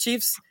 You know what? The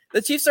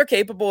Chiefs are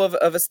capable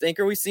of a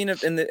stinker. We've seen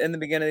it in the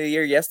beginning of the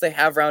year. Yes, they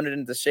have rounded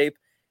into shape.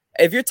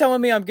 If you're telling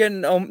me I'm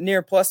getting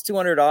near plus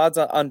 200 odds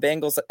on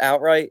Bengals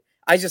outright,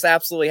 I just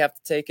absolutely have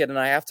to take it, and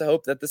I have to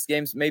hope that this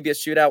game's maybe a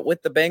shootout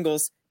with the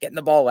Bengals getting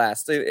the ball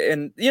last.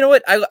 And you know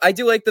what? I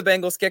do like the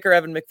Bengals kicker,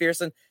 Evan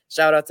McPherson.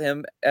 Shout out to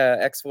him,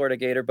 ex-Florida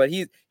Gator. But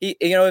he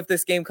if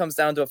this game comes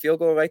down to a field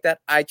goal like that,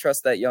 I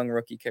trust that young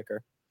rookie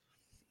kicker.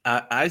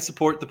 I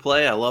support the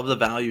play. I love the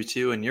value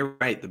too. And you're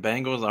right. The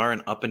Bengals are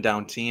an up and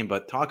down team,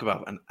 but talk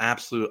about an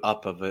absolute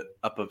up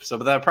of. So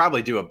they'll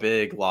probably do a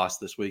big loss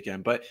this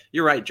weekend. But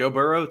you're right. Joe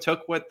Burrow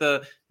took what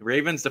the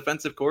Ravens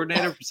defensive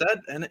coordinator said,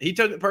 and he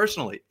took it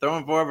personally,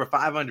 throwing for over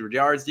 500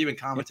 yards. He even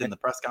commented in the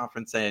press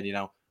conference saying,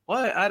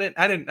 what? I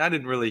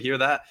didn't really hear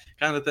that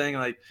kind of thing.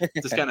 Like,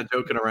 just kind of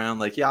joking around.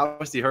 Like, yeah,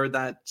 obviously heard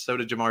that. So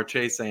did Jamar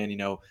Chase saying,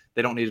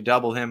 they don't need to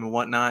double him and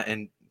whatnot.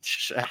 And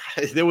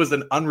it was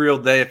an unreal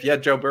day. If you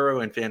had Joe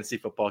Burrow in fantasy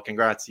football,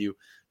 congrats, you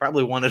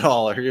probably won it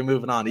all, or you're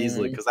moving on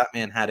easily, because that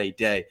man had a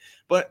day.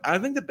 But I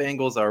think the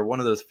Bengals are one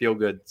of those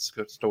feel-good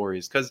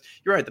stories, because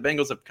you're right, the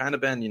Bengals have kind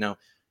of been,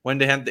 when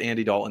they had the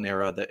Andy Dalton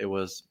era, that it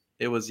was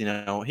here's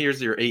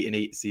your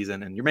 8-8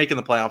 season, and you're making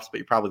the playoffs, but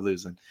you're probably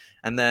losing.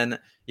 And then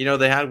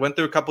they went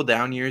through a couple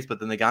down years, but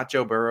then they got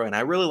Joe Burrow, and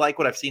I really like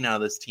what I've seen out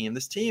of this team.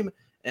 This team,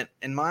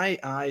 in my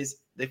eyes,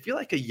 they feel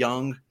like a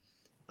young,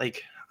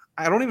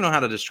 I don't even know how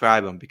to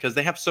describe them, because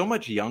they have so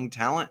much young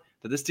talent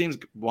that this team's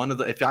one of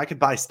the, if I could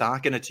buy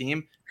stock in a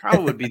team,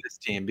 probably would be this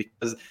team,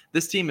 because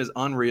this team is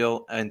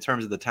unreal in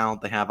terms of the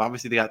talent they have.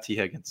 Obviously they got T.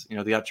 Higgins,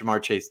 they got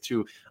Jamar Chase,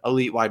 2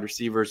 elite wide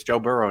receivers, Joe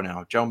Burrow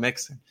now, Joe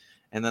Mixon.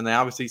 And then they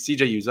obviously,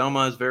 CJ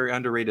Uzoma is very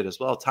underrated as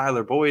well.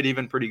 Tyler Boyd,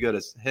 even pretty good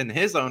in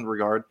his own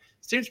regard.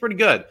 This team's pretty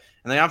good.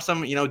 And they have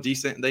some,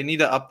 decent, they need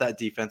to up that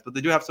defense, but they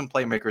do have some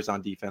playmakers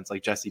on defense,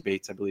 like Jesse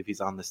Bates. I believe he's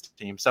on this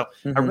team. So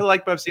I really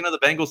like what I've seen of the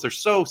Bengals. They're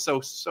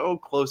so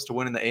close to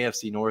winning the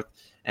AFC North,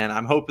 and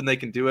I'm hoping they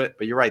can do it.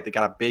 But you're right. They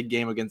got a big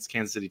game against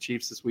Kansas City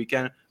Chiefs this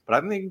weekend, but I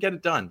think they can get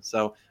it done.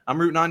 So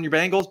I'm rooting on your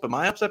Bengals, but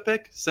my upset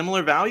pick,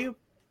 similar value,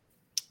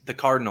 the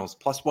Cardinals,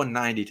 plus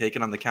 190,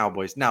 taking on the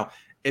Cowboys. Now,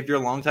 if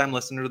you're a longtime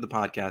listener to the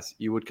podcast,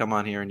 you would come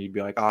on here and you'd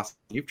be like, Austin,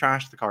 you've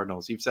trashed the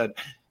Cardinals. You've said,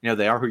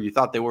 they are who you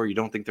thought they were. You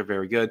don't think they're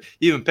very good.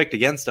 You even picked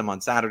against them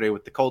on Saturday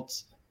with the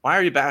Colts. Why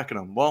are you backing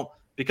them? Well,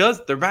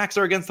 because their backs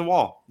are against the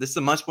wall. This is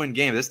a must-win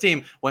game. This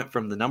team went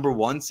from the number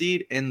 1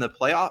 seed in the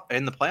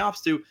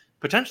playoffs to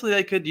potentially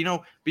they could,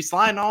 be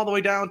sliding all the way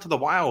down to the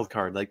wild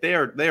card. Like they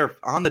are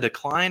on the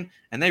decline,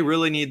 and they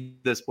really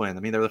need this win.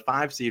 I mean, they're the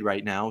 5 seed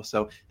right now,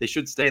 so they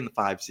should stay in the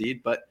 5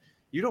 seed, but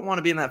you don't want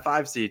to be in that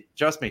 5 seed,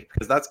 trust me,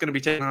 because that's going to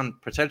be taking on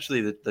potentially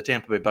the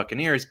Tampa Bay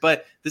Buccaneers.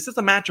 But this is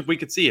a matchup we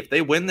could see. If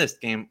they win this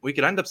game, we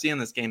could end up seeing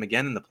this game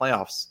again in the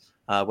playoffs.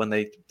 when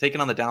they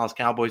taken on the Dallas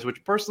Cowboys,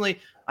 which personally,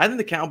 I think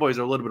the Cowboys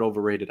are a little bit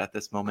overrated at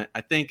this moment.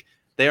 I think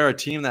they are a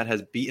team that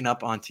has beaten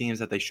up on teams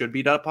that they should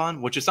beat up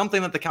on, which is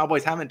something that the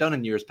Cowboys haven't done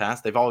in years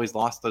past. They've always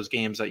lost those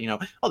games that,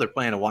 they're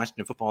playing a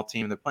Washington football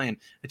team. They're playing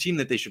a team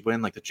that they should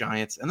win, like the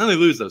Giants, and then they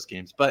lose those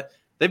games. But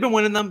they've been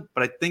winning them,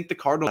 but I think the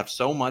Cardinals have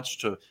so much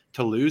to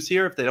lose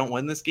here if they don't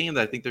win this game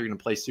that I think they're going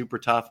to play super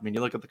tough. I mean, you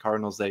look at the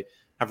Cardinals, they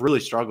have really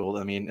struggled.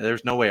 I mean,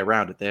 there's no way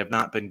around it. They have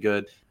not been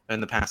good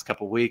in the past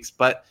couple of weeks,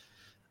 but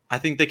I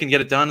think they can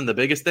get it done. And the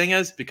biggest thing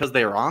is because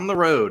they are on the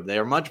road. They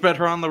are much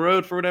better on the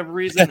road for whatever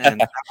reason.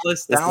 And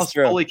Dallas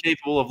fully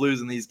capable of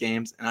losing these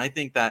games. And I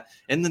think that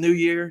in the new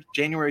year,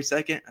 January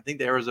 2nd, I think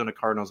the Arizona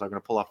Cardinals are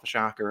going to pull off a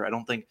shocker. I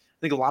think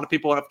a lot of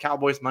people have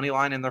Cowboys money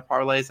line in their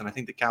parlays, and I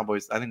think the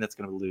Cowboys, I think that's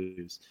going to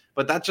lose.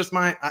 But that's just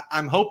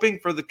I'm hoping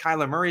for the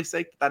Kyler Murray's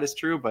sake that is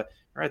true. But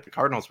the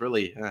Cardinals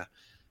really,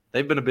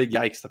 they've been a big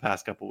yikes the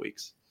past couple of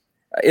weeks.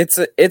 It's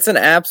an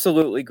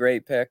absolutely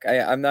great pick.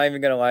 I'm not even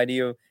going to lie to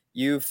you.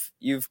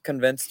 You've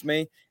convinced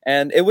me,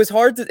 and it was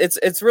hard to.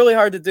 It's really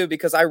hard to do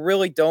because I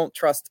really don't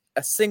trust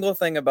a single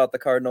thing about the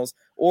Cardinals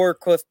or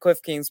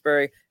Cliff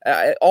Kingsbury.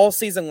 All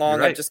season long,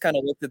 right. I've just kind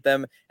of looked at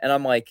them, and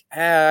I'm like,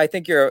 I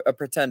think you're a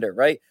pretender,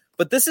 right?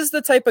 But this is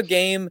the type of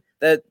game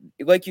that,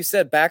 like you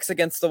said, backs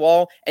against the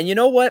wall. And you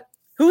know what?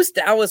 Who's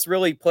Dallas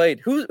really played?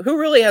 Who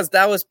really has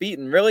Dallas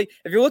beaten? Really?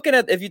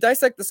 If you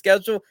dissect the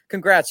schedule,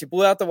 congrats. You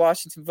blew out the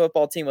Washington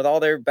football team with all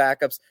their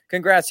backups.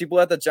 Congrats. You blew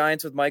out the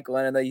Giants with Mike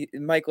Glennon.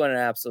 Mike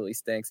Glennon absolutely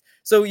stinks.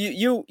 So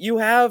you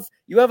have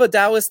a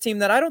Dallas team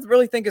that I don't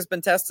really think has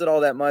been tested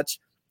all that much.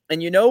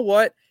 And you know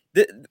what?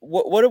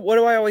 What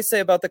do I always say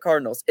about the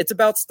Cardinals? It's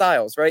about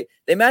styles, right?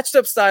 They matched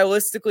up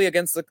stylistically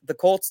against the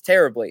Colts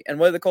terribly. And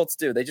what did the Colts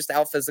do? They just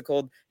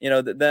out-physicaled,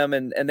 them,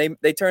 and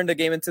they turned the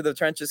game into the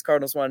trenches.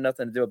 Cardinals wanted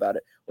nothing to do about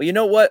it. Well, you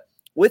know what?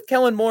 With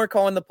Kellen Moore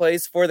calling the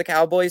plays for the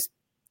Cowboys,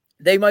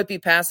 they might be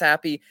pass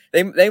happy.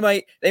 They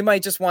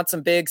might just want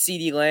some big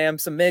CeeDee Lamb,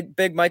 some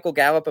big Michael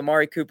Gallup,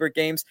 Amari Cooper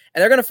games,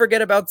 and they're going to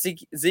forget about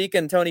Zeke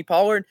and Tony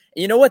Pollard.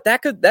 And you know what?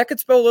 That could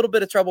spell a little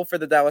bit of trouble for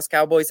the Dallas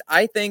Cowboys.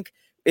 I think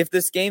if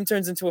this game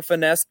turns into a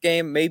finesse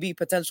game, maybe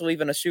potentially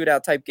even a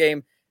shootout type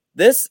game,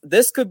 this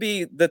could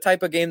be the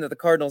type of game that the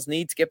Cardinals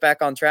need to get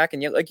back on track.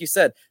 And yet, like you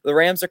said, the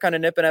Rams are kind of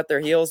nipping at their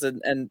heels,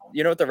 and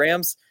you know what, the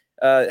Rams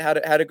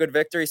had a good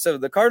victory. So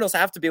the Cardinals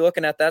have to be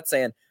looking at that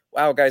saying,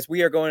 wow, guys,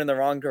 we are going in the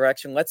wrong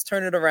direction. Let's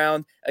turn it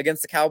around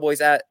against the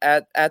Cowboys at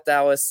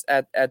Dallas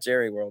at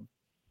Jerry World.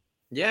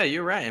 Yeah,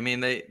 you're right. I mean,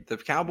 the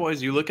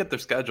Cowboys, you look at their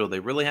schedule, they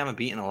really haven't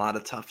beaten a lot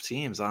of tough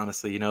teams,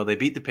 honestly. They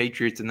beat the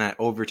Patriots in that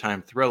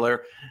overtime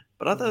thriller.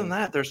 But other than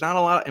that, there's not a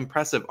lot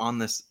impressive on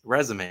this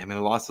resume. I mean, they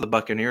lost to the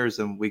Buccaneers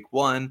in week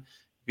 1,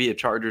 beat a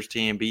Chargers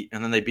team,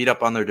 and then they beat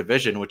up on their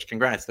division, which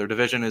congrats. Their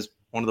division is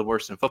one of the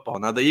worst in football.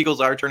 Now, the Eagles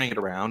are turning it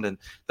around, and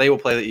they will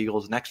play the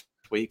Eagles next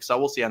week. So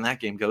we'll see how that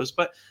game goes.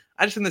 But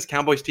I just think this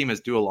Cowboys team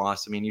is due a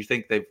loss. I mean, you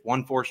think they've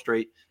won 4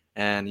 straight.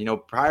 And,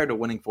 prior to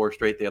winning 4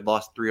 straight, they had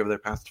lost 3 of their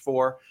past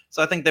 4.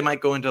 So I think they might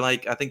go into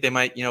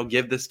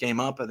give this game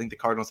up. I think the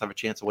Cardinals have a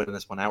chance of winning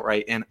this one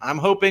outright. And I'm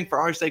hoping for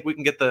our sake we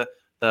can get the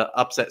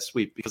upset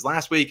sweep, because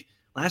last week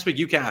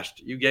you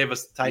cashed. You gave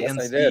us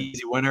Titans, the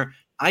easy winner.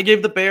 I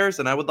gave the Bears,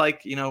 and I would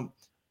like,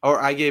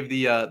 or I gave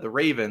the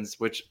Ravens,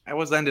 which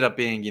ended up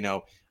being,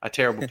 a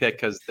terrible pick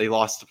because they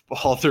lost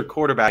all their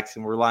quarterbacks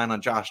and were relying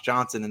on Josh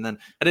Johnson. And then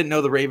I didn't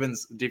know the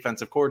Ravens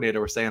defensive coordinator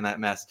was saying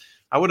that mess.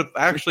 I would have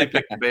actually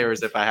picked the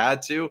Bears if I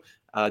had to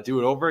do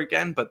it over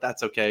again, but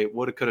that's okay.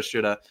 Woulda, coulda,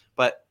 shoulda.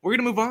 But we're going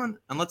to move on,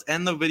 and let's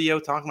end the video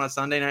talking about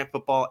Sunday Night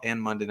Football and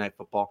Monday Night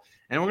Football.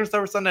 And we're going to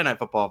start with Sunday Night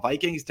Football.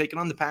 Vikings taking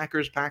on the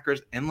Packers. Packers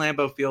in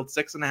Lambeau Field,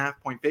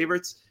 6.5-point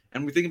favorites.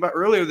 And we think about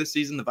earlier this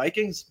season, the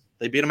Vikings,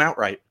 they beat them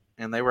outright,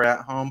 and they were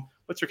at home.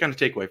 What's your kind of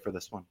takeaway for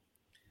this one?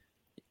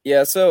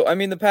 Yeah, so, I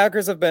mean, the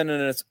Packers have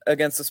been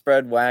against the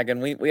spread wagon.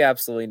 We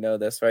absolutely know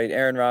this, right?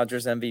 Aaron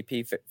Rodgers,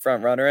 MVP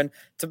front runner. And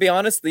to be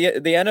honest, the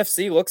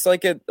NFC looks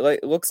like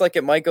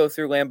it might go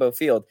through Lambeau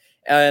Field.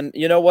 And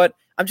you know what?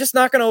 I'm just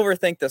not going to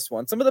overthink this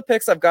one. Some of the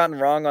picks I've gotten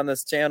wrong on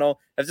this channel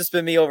have just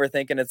been me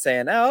overthinking it,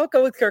 saying, I'll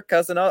go with Kirk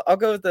Cousins. I'll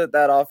go with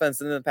that offense.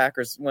 And then the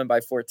Packers win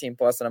by 14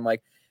 plus. And I'm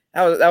like,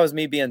 that was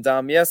me being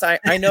dumb. Yes, I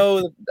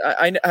know.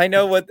 I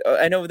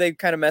know they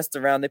kind of messed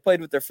around. They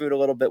played with their food a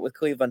little bit with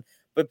Cleveland.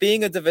 But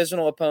being a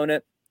divisional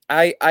opponent,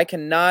 I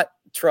cannot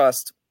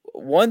trust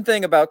one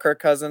thing about Kirk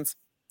Cousins.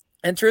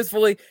 And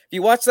truthfully, if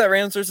you watch that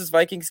Rams versus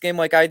Vikings game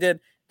like I did,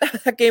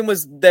 that game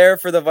was there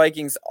for the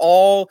Vikings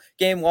all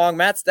game long.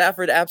 Matt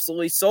Stafford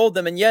absolutely sold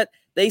them, and yet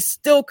they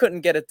still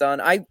couldn't get it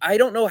done. I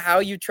don't know how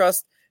you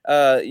trust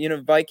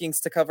Vikings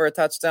to cover a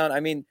touchdown.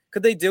 I mean,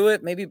 could they do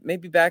it?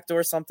 Maybe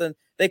backdoor something.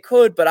 They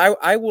could, but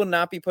I will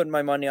not be putting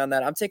my money on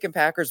that. I'm taking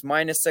Packers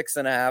minus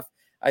 6.5.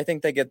 I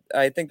think they get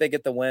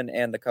the win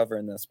and the cover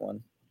in this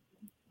one.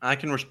 I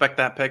can respect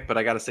that pick, but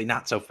I got to say,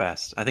 not so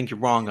fast. I think you're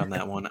wrong on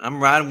that one.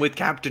 I'm riding with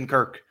Captain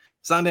Kirk.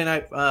 Sunday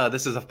night,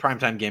 this is a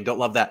primetime game. Don't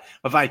love that.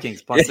 But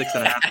Vikings plus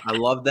 6.5. I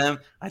love them.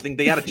 I think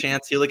they got a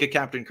chance. You look at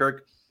Captain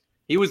Kirk.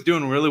 he was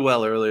doing really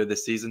well earlier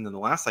this season. In the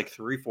last like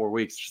 3-4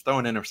 weeks, just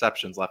throwing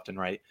interceptions left and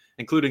right,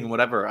 including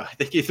whatever. I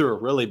think he threw a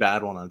really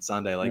bad one on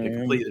Sunday, like a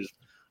complete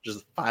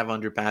just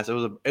 500 pass. It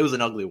was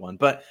an ugly one,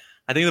 but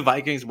I think the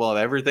Vikings will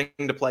have everything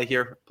to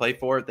play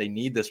for. They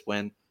need this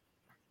win.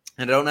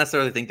 And I don't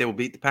necessarily think they will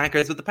beat the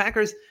Packers, but the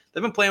Packers,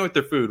 they've been playing with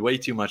their food way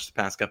too much the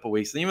past couple of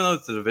weeks. And even though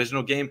it's a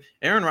divisional game,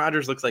 Aaron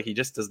Rodgers looks like he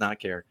just does not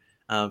care.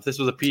 If this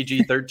was a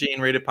PG-13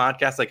 rated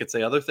podcast, I could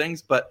say other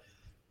things, but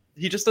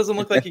he just doesn't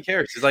look like he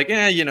cares. He's like,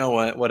 you know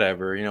what,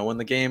 whatever. You know, when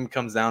the game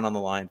comes down on the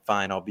line,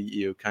 fine, I'll beat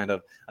you, kind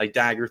of like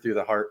dagger through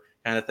the heart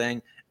kind of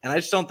thing. And I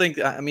just don't think,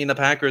 the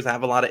Packers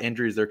have a lot of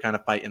injuries they're kind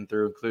of fighting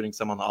through, including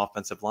some on the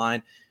offensive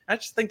line. I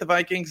just think the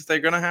Vikings, they're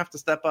going to have to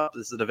step up.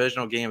 This is a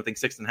divisional game. I think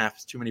 6.5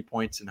 is too many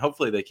points, and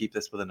hopefully they keep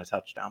this within a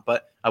touchdown.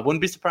 But I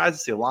wouldn't be surprised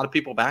to see a lot of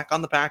people back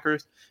on the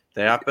Packers.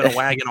 They have been a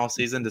wagon all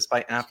season,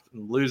 despite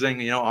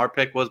losing. You know, our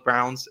pick was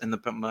Browns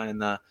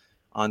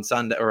on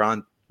Sunday or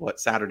on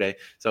Saturday.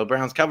 So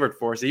Browns covered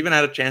for us. Even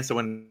had a chance to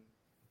win.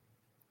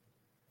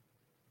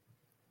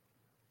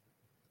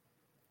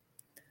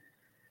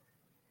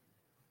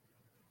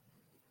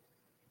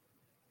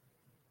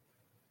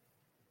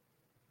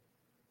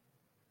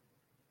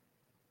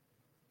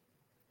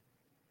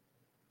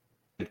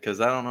 Because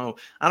I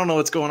don't know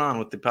what's going on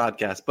with the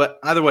podcast, but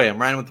either way,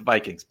 I'm riding with the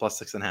Vikings plus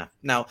 6.5.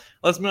 Now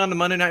let's move on to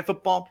Monday Night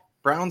Football.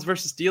 Browns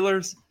versus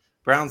Steelers.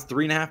 Browns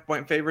 3.5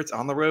 point favorites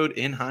on the road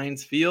in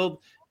Heinz Field.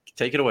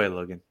 Take it away,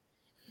 Logan.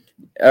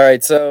 All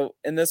right, so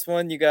in this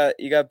one, you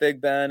got Big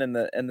Ben and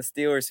the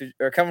Steelers, who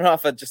are coming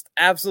off a just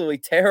absolutely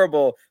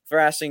terrible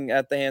thrashing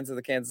at the hands of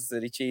the Kansas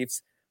City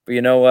Chiefs. But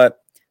you know what?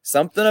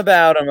 Something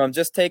about them. I'm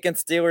just taking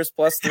Steelers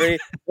plus 3.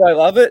 Do I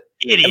love it?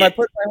 Idiot. Am I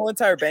putting my whole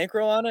entire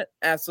bankroll on it?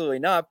 Absolutely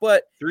not.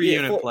 But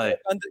 3-unit play.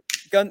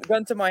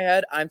 Gun to my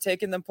head, I'm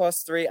taking them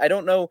plus 3. I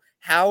don't know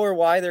how or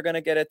why they're going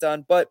to get it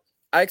done, but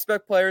I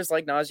expect players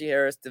like Najee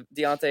Harris,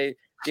 Deontay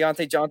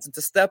Johnson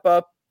to step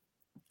up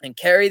and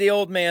carry the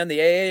old man, the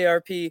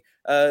AARP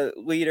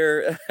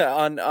leader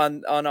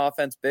on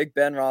offense, Big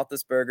Ben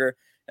Roethlisberger,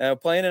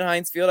 playing in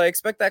Heinz Field. I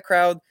expect that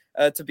crowd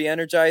to be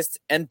energized.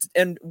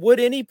 And would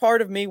any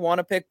part of me want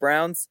to pick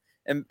Browns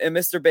and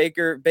Mr.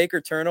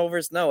 Baker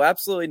turnovers? No,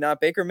 absolutely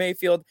not. Baker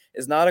Mayfield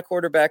is not a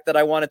quarterback that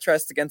I want to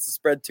trust against the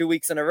spread 2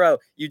 weeks in a row.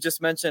 You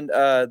just mentioned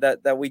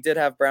that we did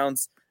have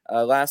Browns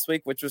last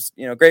week, which was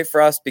great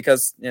for us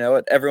because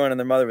everyone and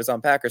their mother was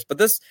on Packers. But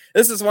this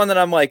is one that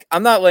I'm like,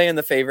 I'm not laying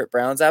the favorite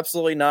Browns.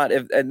 Absolutely not.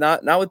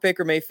 Not with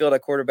Baker Mayfield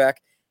at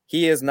quarterback.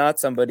 He is not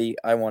somebody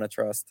I want to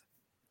trust.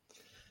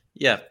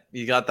 Yeah,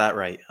 you got that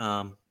right.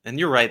 And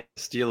you're right.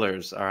 The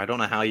Steelers are. I don't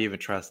know how you even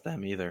trust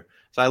them either.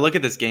 So I look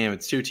at this game.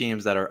 It's two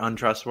teams that are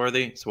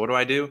untrustworthy. So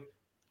what do?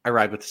 I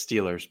ride with the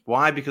Steelers.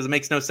 Why? Because it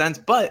makes no sense.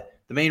 But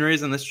the main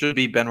reason this should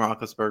be Ben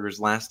Roethlisberger's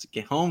last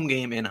home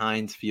game in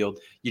Heinz Field.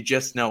 You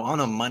just know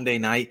on a Monday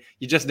night,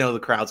 you just know the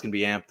crowd's going to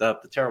be amped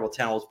up. The terrible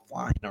towels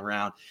flying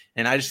around.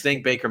 And I just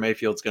think Baker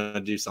Mayfield's going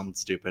to do something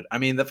stupid. I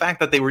mean, the fact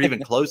that they were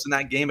even close in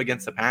that game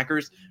against the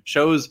Packers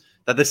shows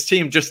that this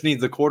team just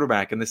needs a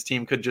quarterback, and this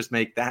team could just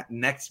make that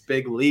next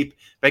big leap.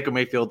 Baker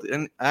Mayfield,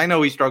 and I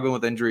know he's struggling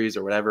with injuries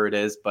or whatever it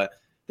is, but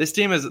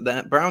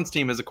the Browns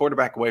team is a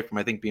quarterback away from,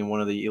 I think, being one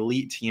of the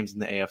elite teams in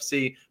the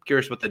AFC. I'm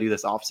curious what they do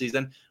this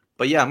offseason.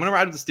 But yeah, I'm going to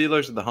ride with the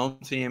Steelers as the home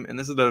team, and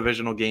this is the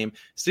divisional game.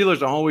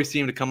 Steelers always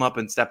seem to come up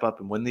and step up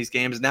and win these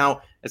games.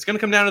 Now, it's going to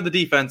come down to the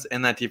defense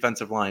and that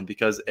defensive line,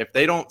 because if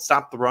they don't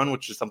stop the run,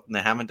 which is something they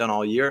haven't done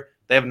all year,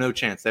 they have no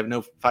chance. They have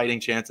no fighting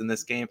chance in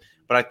this game.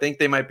 But I think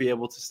they might be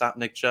able to stop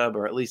Nick Chubb,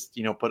 or at least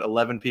put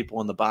 11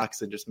 people in the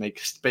box and just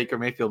make Baker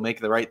Mayfield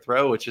make the right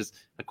throw, which is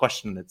a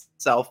question in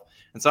itself.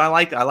 And so I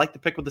like to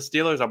pick with the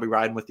Steelers. I'll be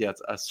riding with you.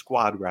 It's a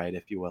squad ride,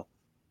 if you will.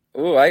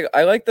 Ooh,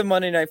 I like the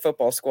Monday Night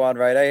Football squad,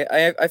 right?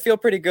 I feel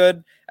pretty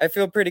good. I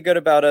feel pretty good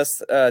about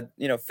us,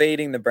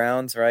 fading the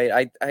Browns,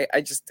 right?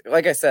 I just,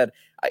 like I said,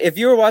 if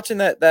you were watching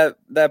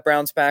that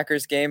Browns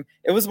Packers game,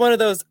 it was one of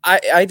those.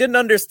 I didn't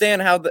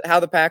understand how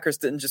the Packers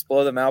didn't just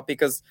blow them out,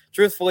 because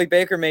truthfully,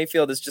 Baker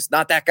Mayfield is just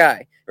not that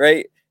guy,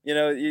 right?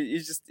 You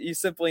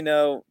simply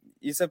know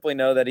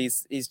that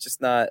he's just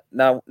not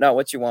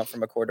what you want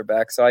from a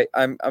quarterback. So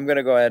I'm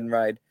gonna go ahead and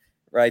ride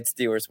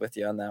Steelers with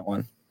you on that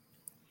one.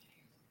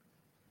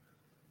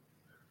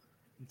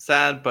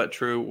 Sad but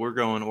true.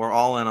 We're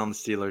all in on the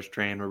Steelers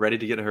train. We're ready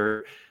to get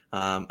hurt.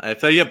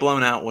 If they get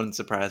blown out, wouldn't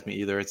surprise me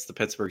either. It's the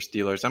Pittsburgh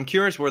Steelers. I'm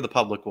curious where the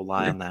public will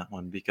lie on that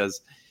one, because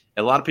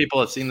a lot of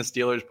people have seen the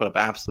Steelers put up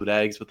absolute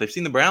eggs, but they've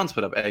seen the Browns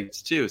put up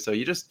eggs too. So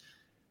it's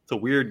a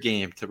weird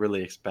game to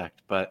really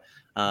expect. But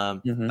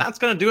that's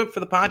going to do it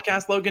for the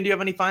podcast. Logan, do you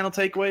have any final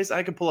takeaways?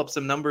 I could pull up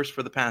some numbers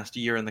for the past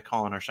year in the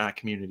Call on Our Shot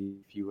community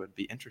if you would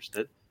be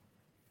interested.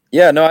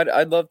 Yeah, no,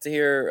 I'd love to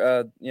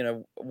hear,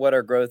 what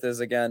our growth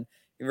is again.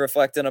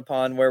 Reflecting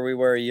upon where we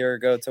were a year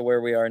ago to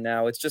where we are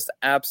now, it's just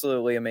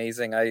absolutely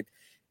amazing. I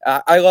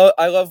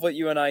love what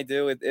you and I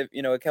do. It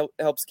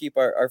helps keep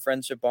our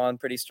friendship bond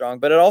pretty strong,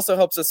 but it also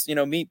helps us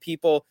meet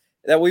people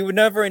that we would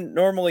never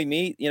normally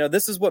meet.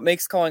 This is what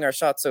makes Calling Our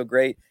Shot so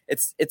great.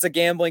 It's a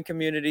gambling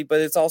community,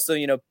 but it's also,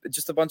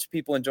 just a bunch of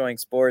people enjoying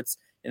sports,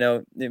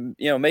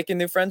 making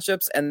new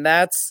friendships. And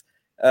that's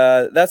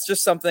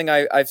just something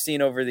I've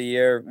seen over the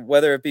year,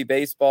 whether it be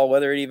baseball,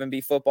 whether it even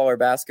be football or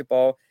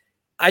basketball.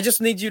 I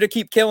just need you to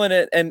keep killing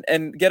it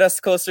and get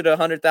us closer to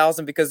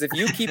 100,000, because if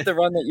you keep the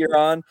run that you're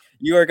on,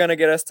 you are going to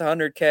get us to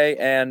 100K,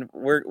 and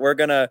we're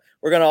gonna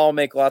all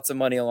make lots of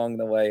money along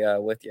the way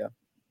with you.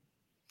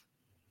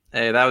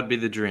 Hey, that would be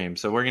the dream.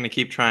 So we're going to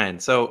keep trying.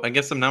 So I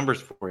guess some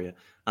numbers for you.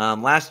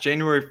 Last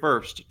January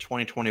 1st,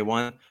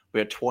 2021, we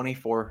had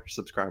 24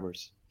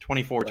 subscribers,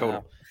 24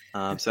 total.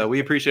 So we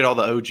appreciate all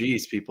the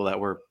OGs, people that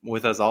were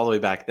with us all the way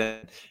back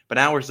then. But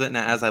now we're sitting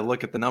at, as I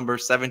look at the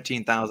numbers,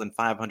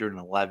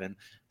 17,511.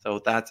 So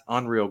that's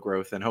unreal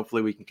growth, and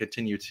hopefully we can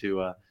continue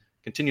to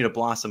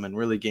blossom and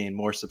really gain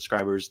more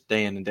subscribers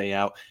day in and day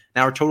out.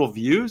 Now our total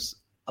views,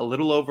 a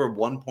little over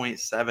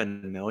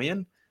 1.7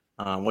 million,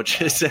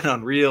 which is an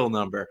unreal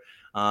number.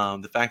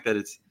 The fact that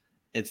it's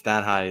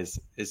that high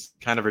is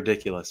kind of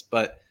ridiculous.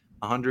 But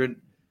 100,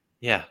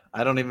 yeah,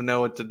 I don't even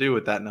know what to do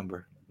with that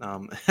number.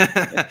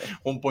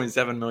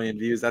 1.7 million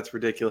views, that's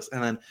ridiculous.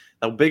 And then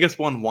the biggest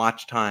one,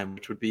 watch time,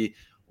 which would be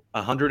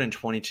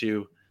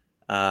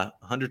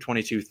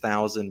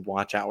 122,000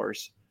 watch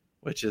hours,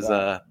 which is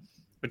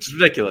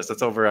ridiculous.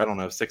 That's over, I don't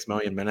know, 6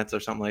 million minutes or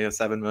something like that,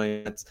 7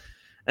 million minutes.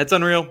 It's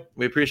unreal.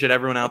 We appreciate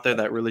everyone out there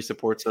that really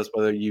supports us,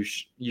 whether you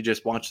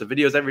just watch the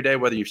videos every day,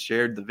 whether you've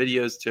shared the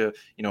videos to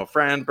a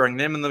friend, bring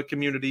them in the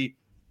community.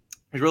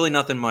 There's really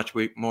nothing much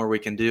more we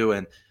can do.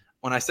 And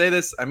when I say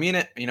this, I mean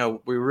it.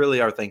 We really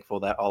are thankful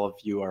that all of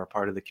you are a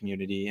part of the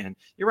community. And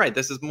you're right,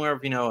 this is more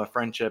of a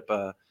friendship,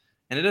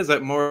 and it is a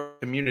more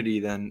community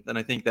than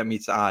I think that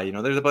meets the eye.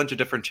 There's a bunch of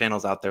different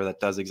channels out there that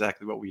does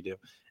exactly what we do.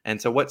 And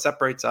so what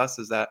separates us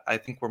is that I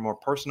think we're more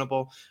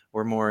personable.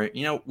 We're more,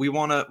 we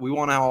want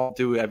to all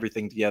do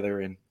everything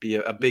together and be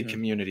a big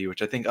community,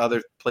 which I think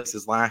other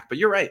places lack. But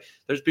you're right.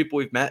 There's people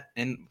we've met,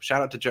 and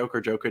shout out to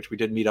Joker Jokic. We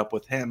did meet up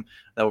with him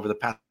over the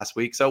past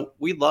week. So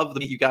we love to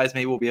meet you guys.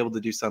 Maybe we'll be able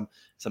to do some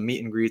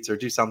meet and greets or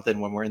do something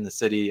when we're in the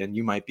city and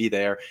you might be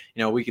there.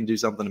 We can do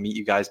something to meet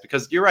you guys,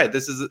 because you're right.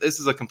 This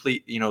is a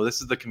complete,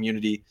 this is the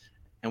community.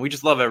 And we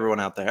just love everyone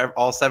out there,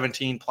 all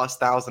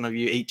 17,000+ of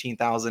you,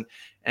 18,000.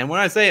 And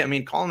when I say it, I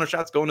mean, Calling Our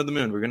Shots going to the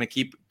moon. We're going to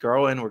keep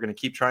growing. We're going to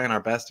keep trying our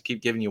best to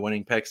keep giving you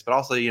winning picks, but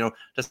also,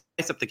 just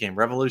spice up the game,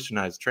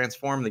 revolutionize,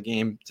 transform the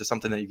game to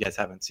something that you guys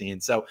haven't seen.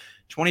 So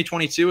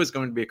 2022 is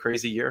going to be a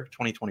crazy year.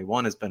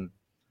 2021 has been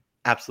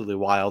absolutely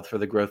wild for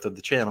the growth of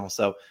the channel.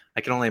 So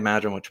I can only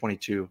imagine what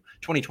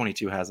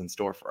 2022 has in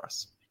store for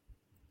us.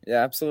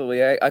 Yeah,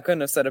 absolutely. I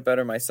couldn't have said it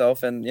better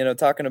myself. And,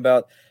 talking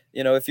about,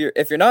 if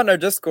you're not in our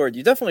Discord,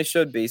 you definitely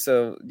should be.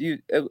 So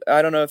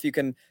I don't know if you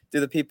can do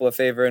the people a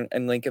favor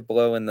and link it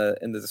below in the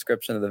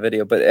description of the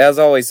video. But as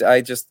always,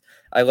 I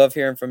love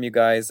hearing from you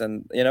guys.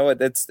 And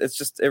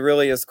it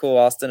really is cool.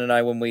 Austin and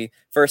I, when we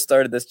first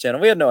started this channel,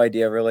 we had no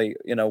idea really,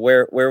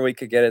 where we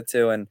could get it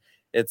to. And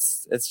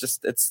it's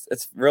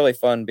really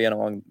fun being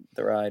along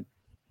the ride.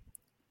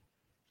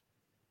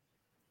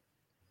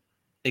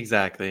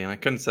 Exactly. And I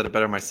couldn't have said it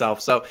better myself.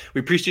 So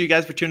we appreciate you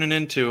guys for tuning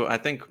in to, I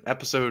think,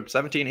 episode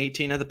 17,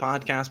 18 of the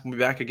podcast. We'll be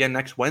back again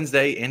next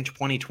Wednesday in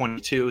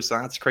 2022. So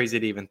that's crazy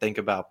to even think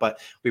about.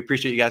 But we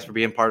appreciate you guys for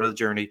being part of the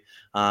journey.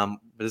 But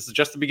this is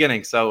just the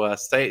beginning. So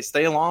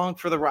stay along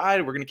for the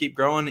ride. We're going to keep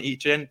growing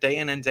day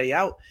in and day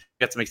out.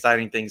 We got some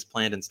exciting things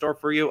planned in store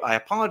for you. I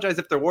apologize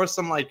if there were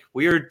some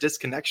weird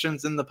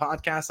disconnections in the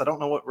podcast. I don't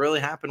know what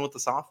really happened with the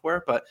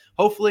software, but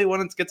hopefully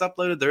when it gets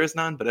uploaded, there is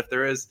none. But if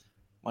there is,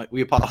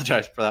 we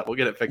apologize for that. We'll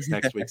get it fixed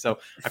next week. So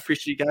I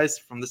appreciate you guys.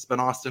 This has been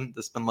Austin.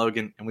 This has been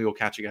Logan. And we will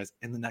catch you guys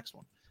in the next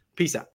one. Peace out.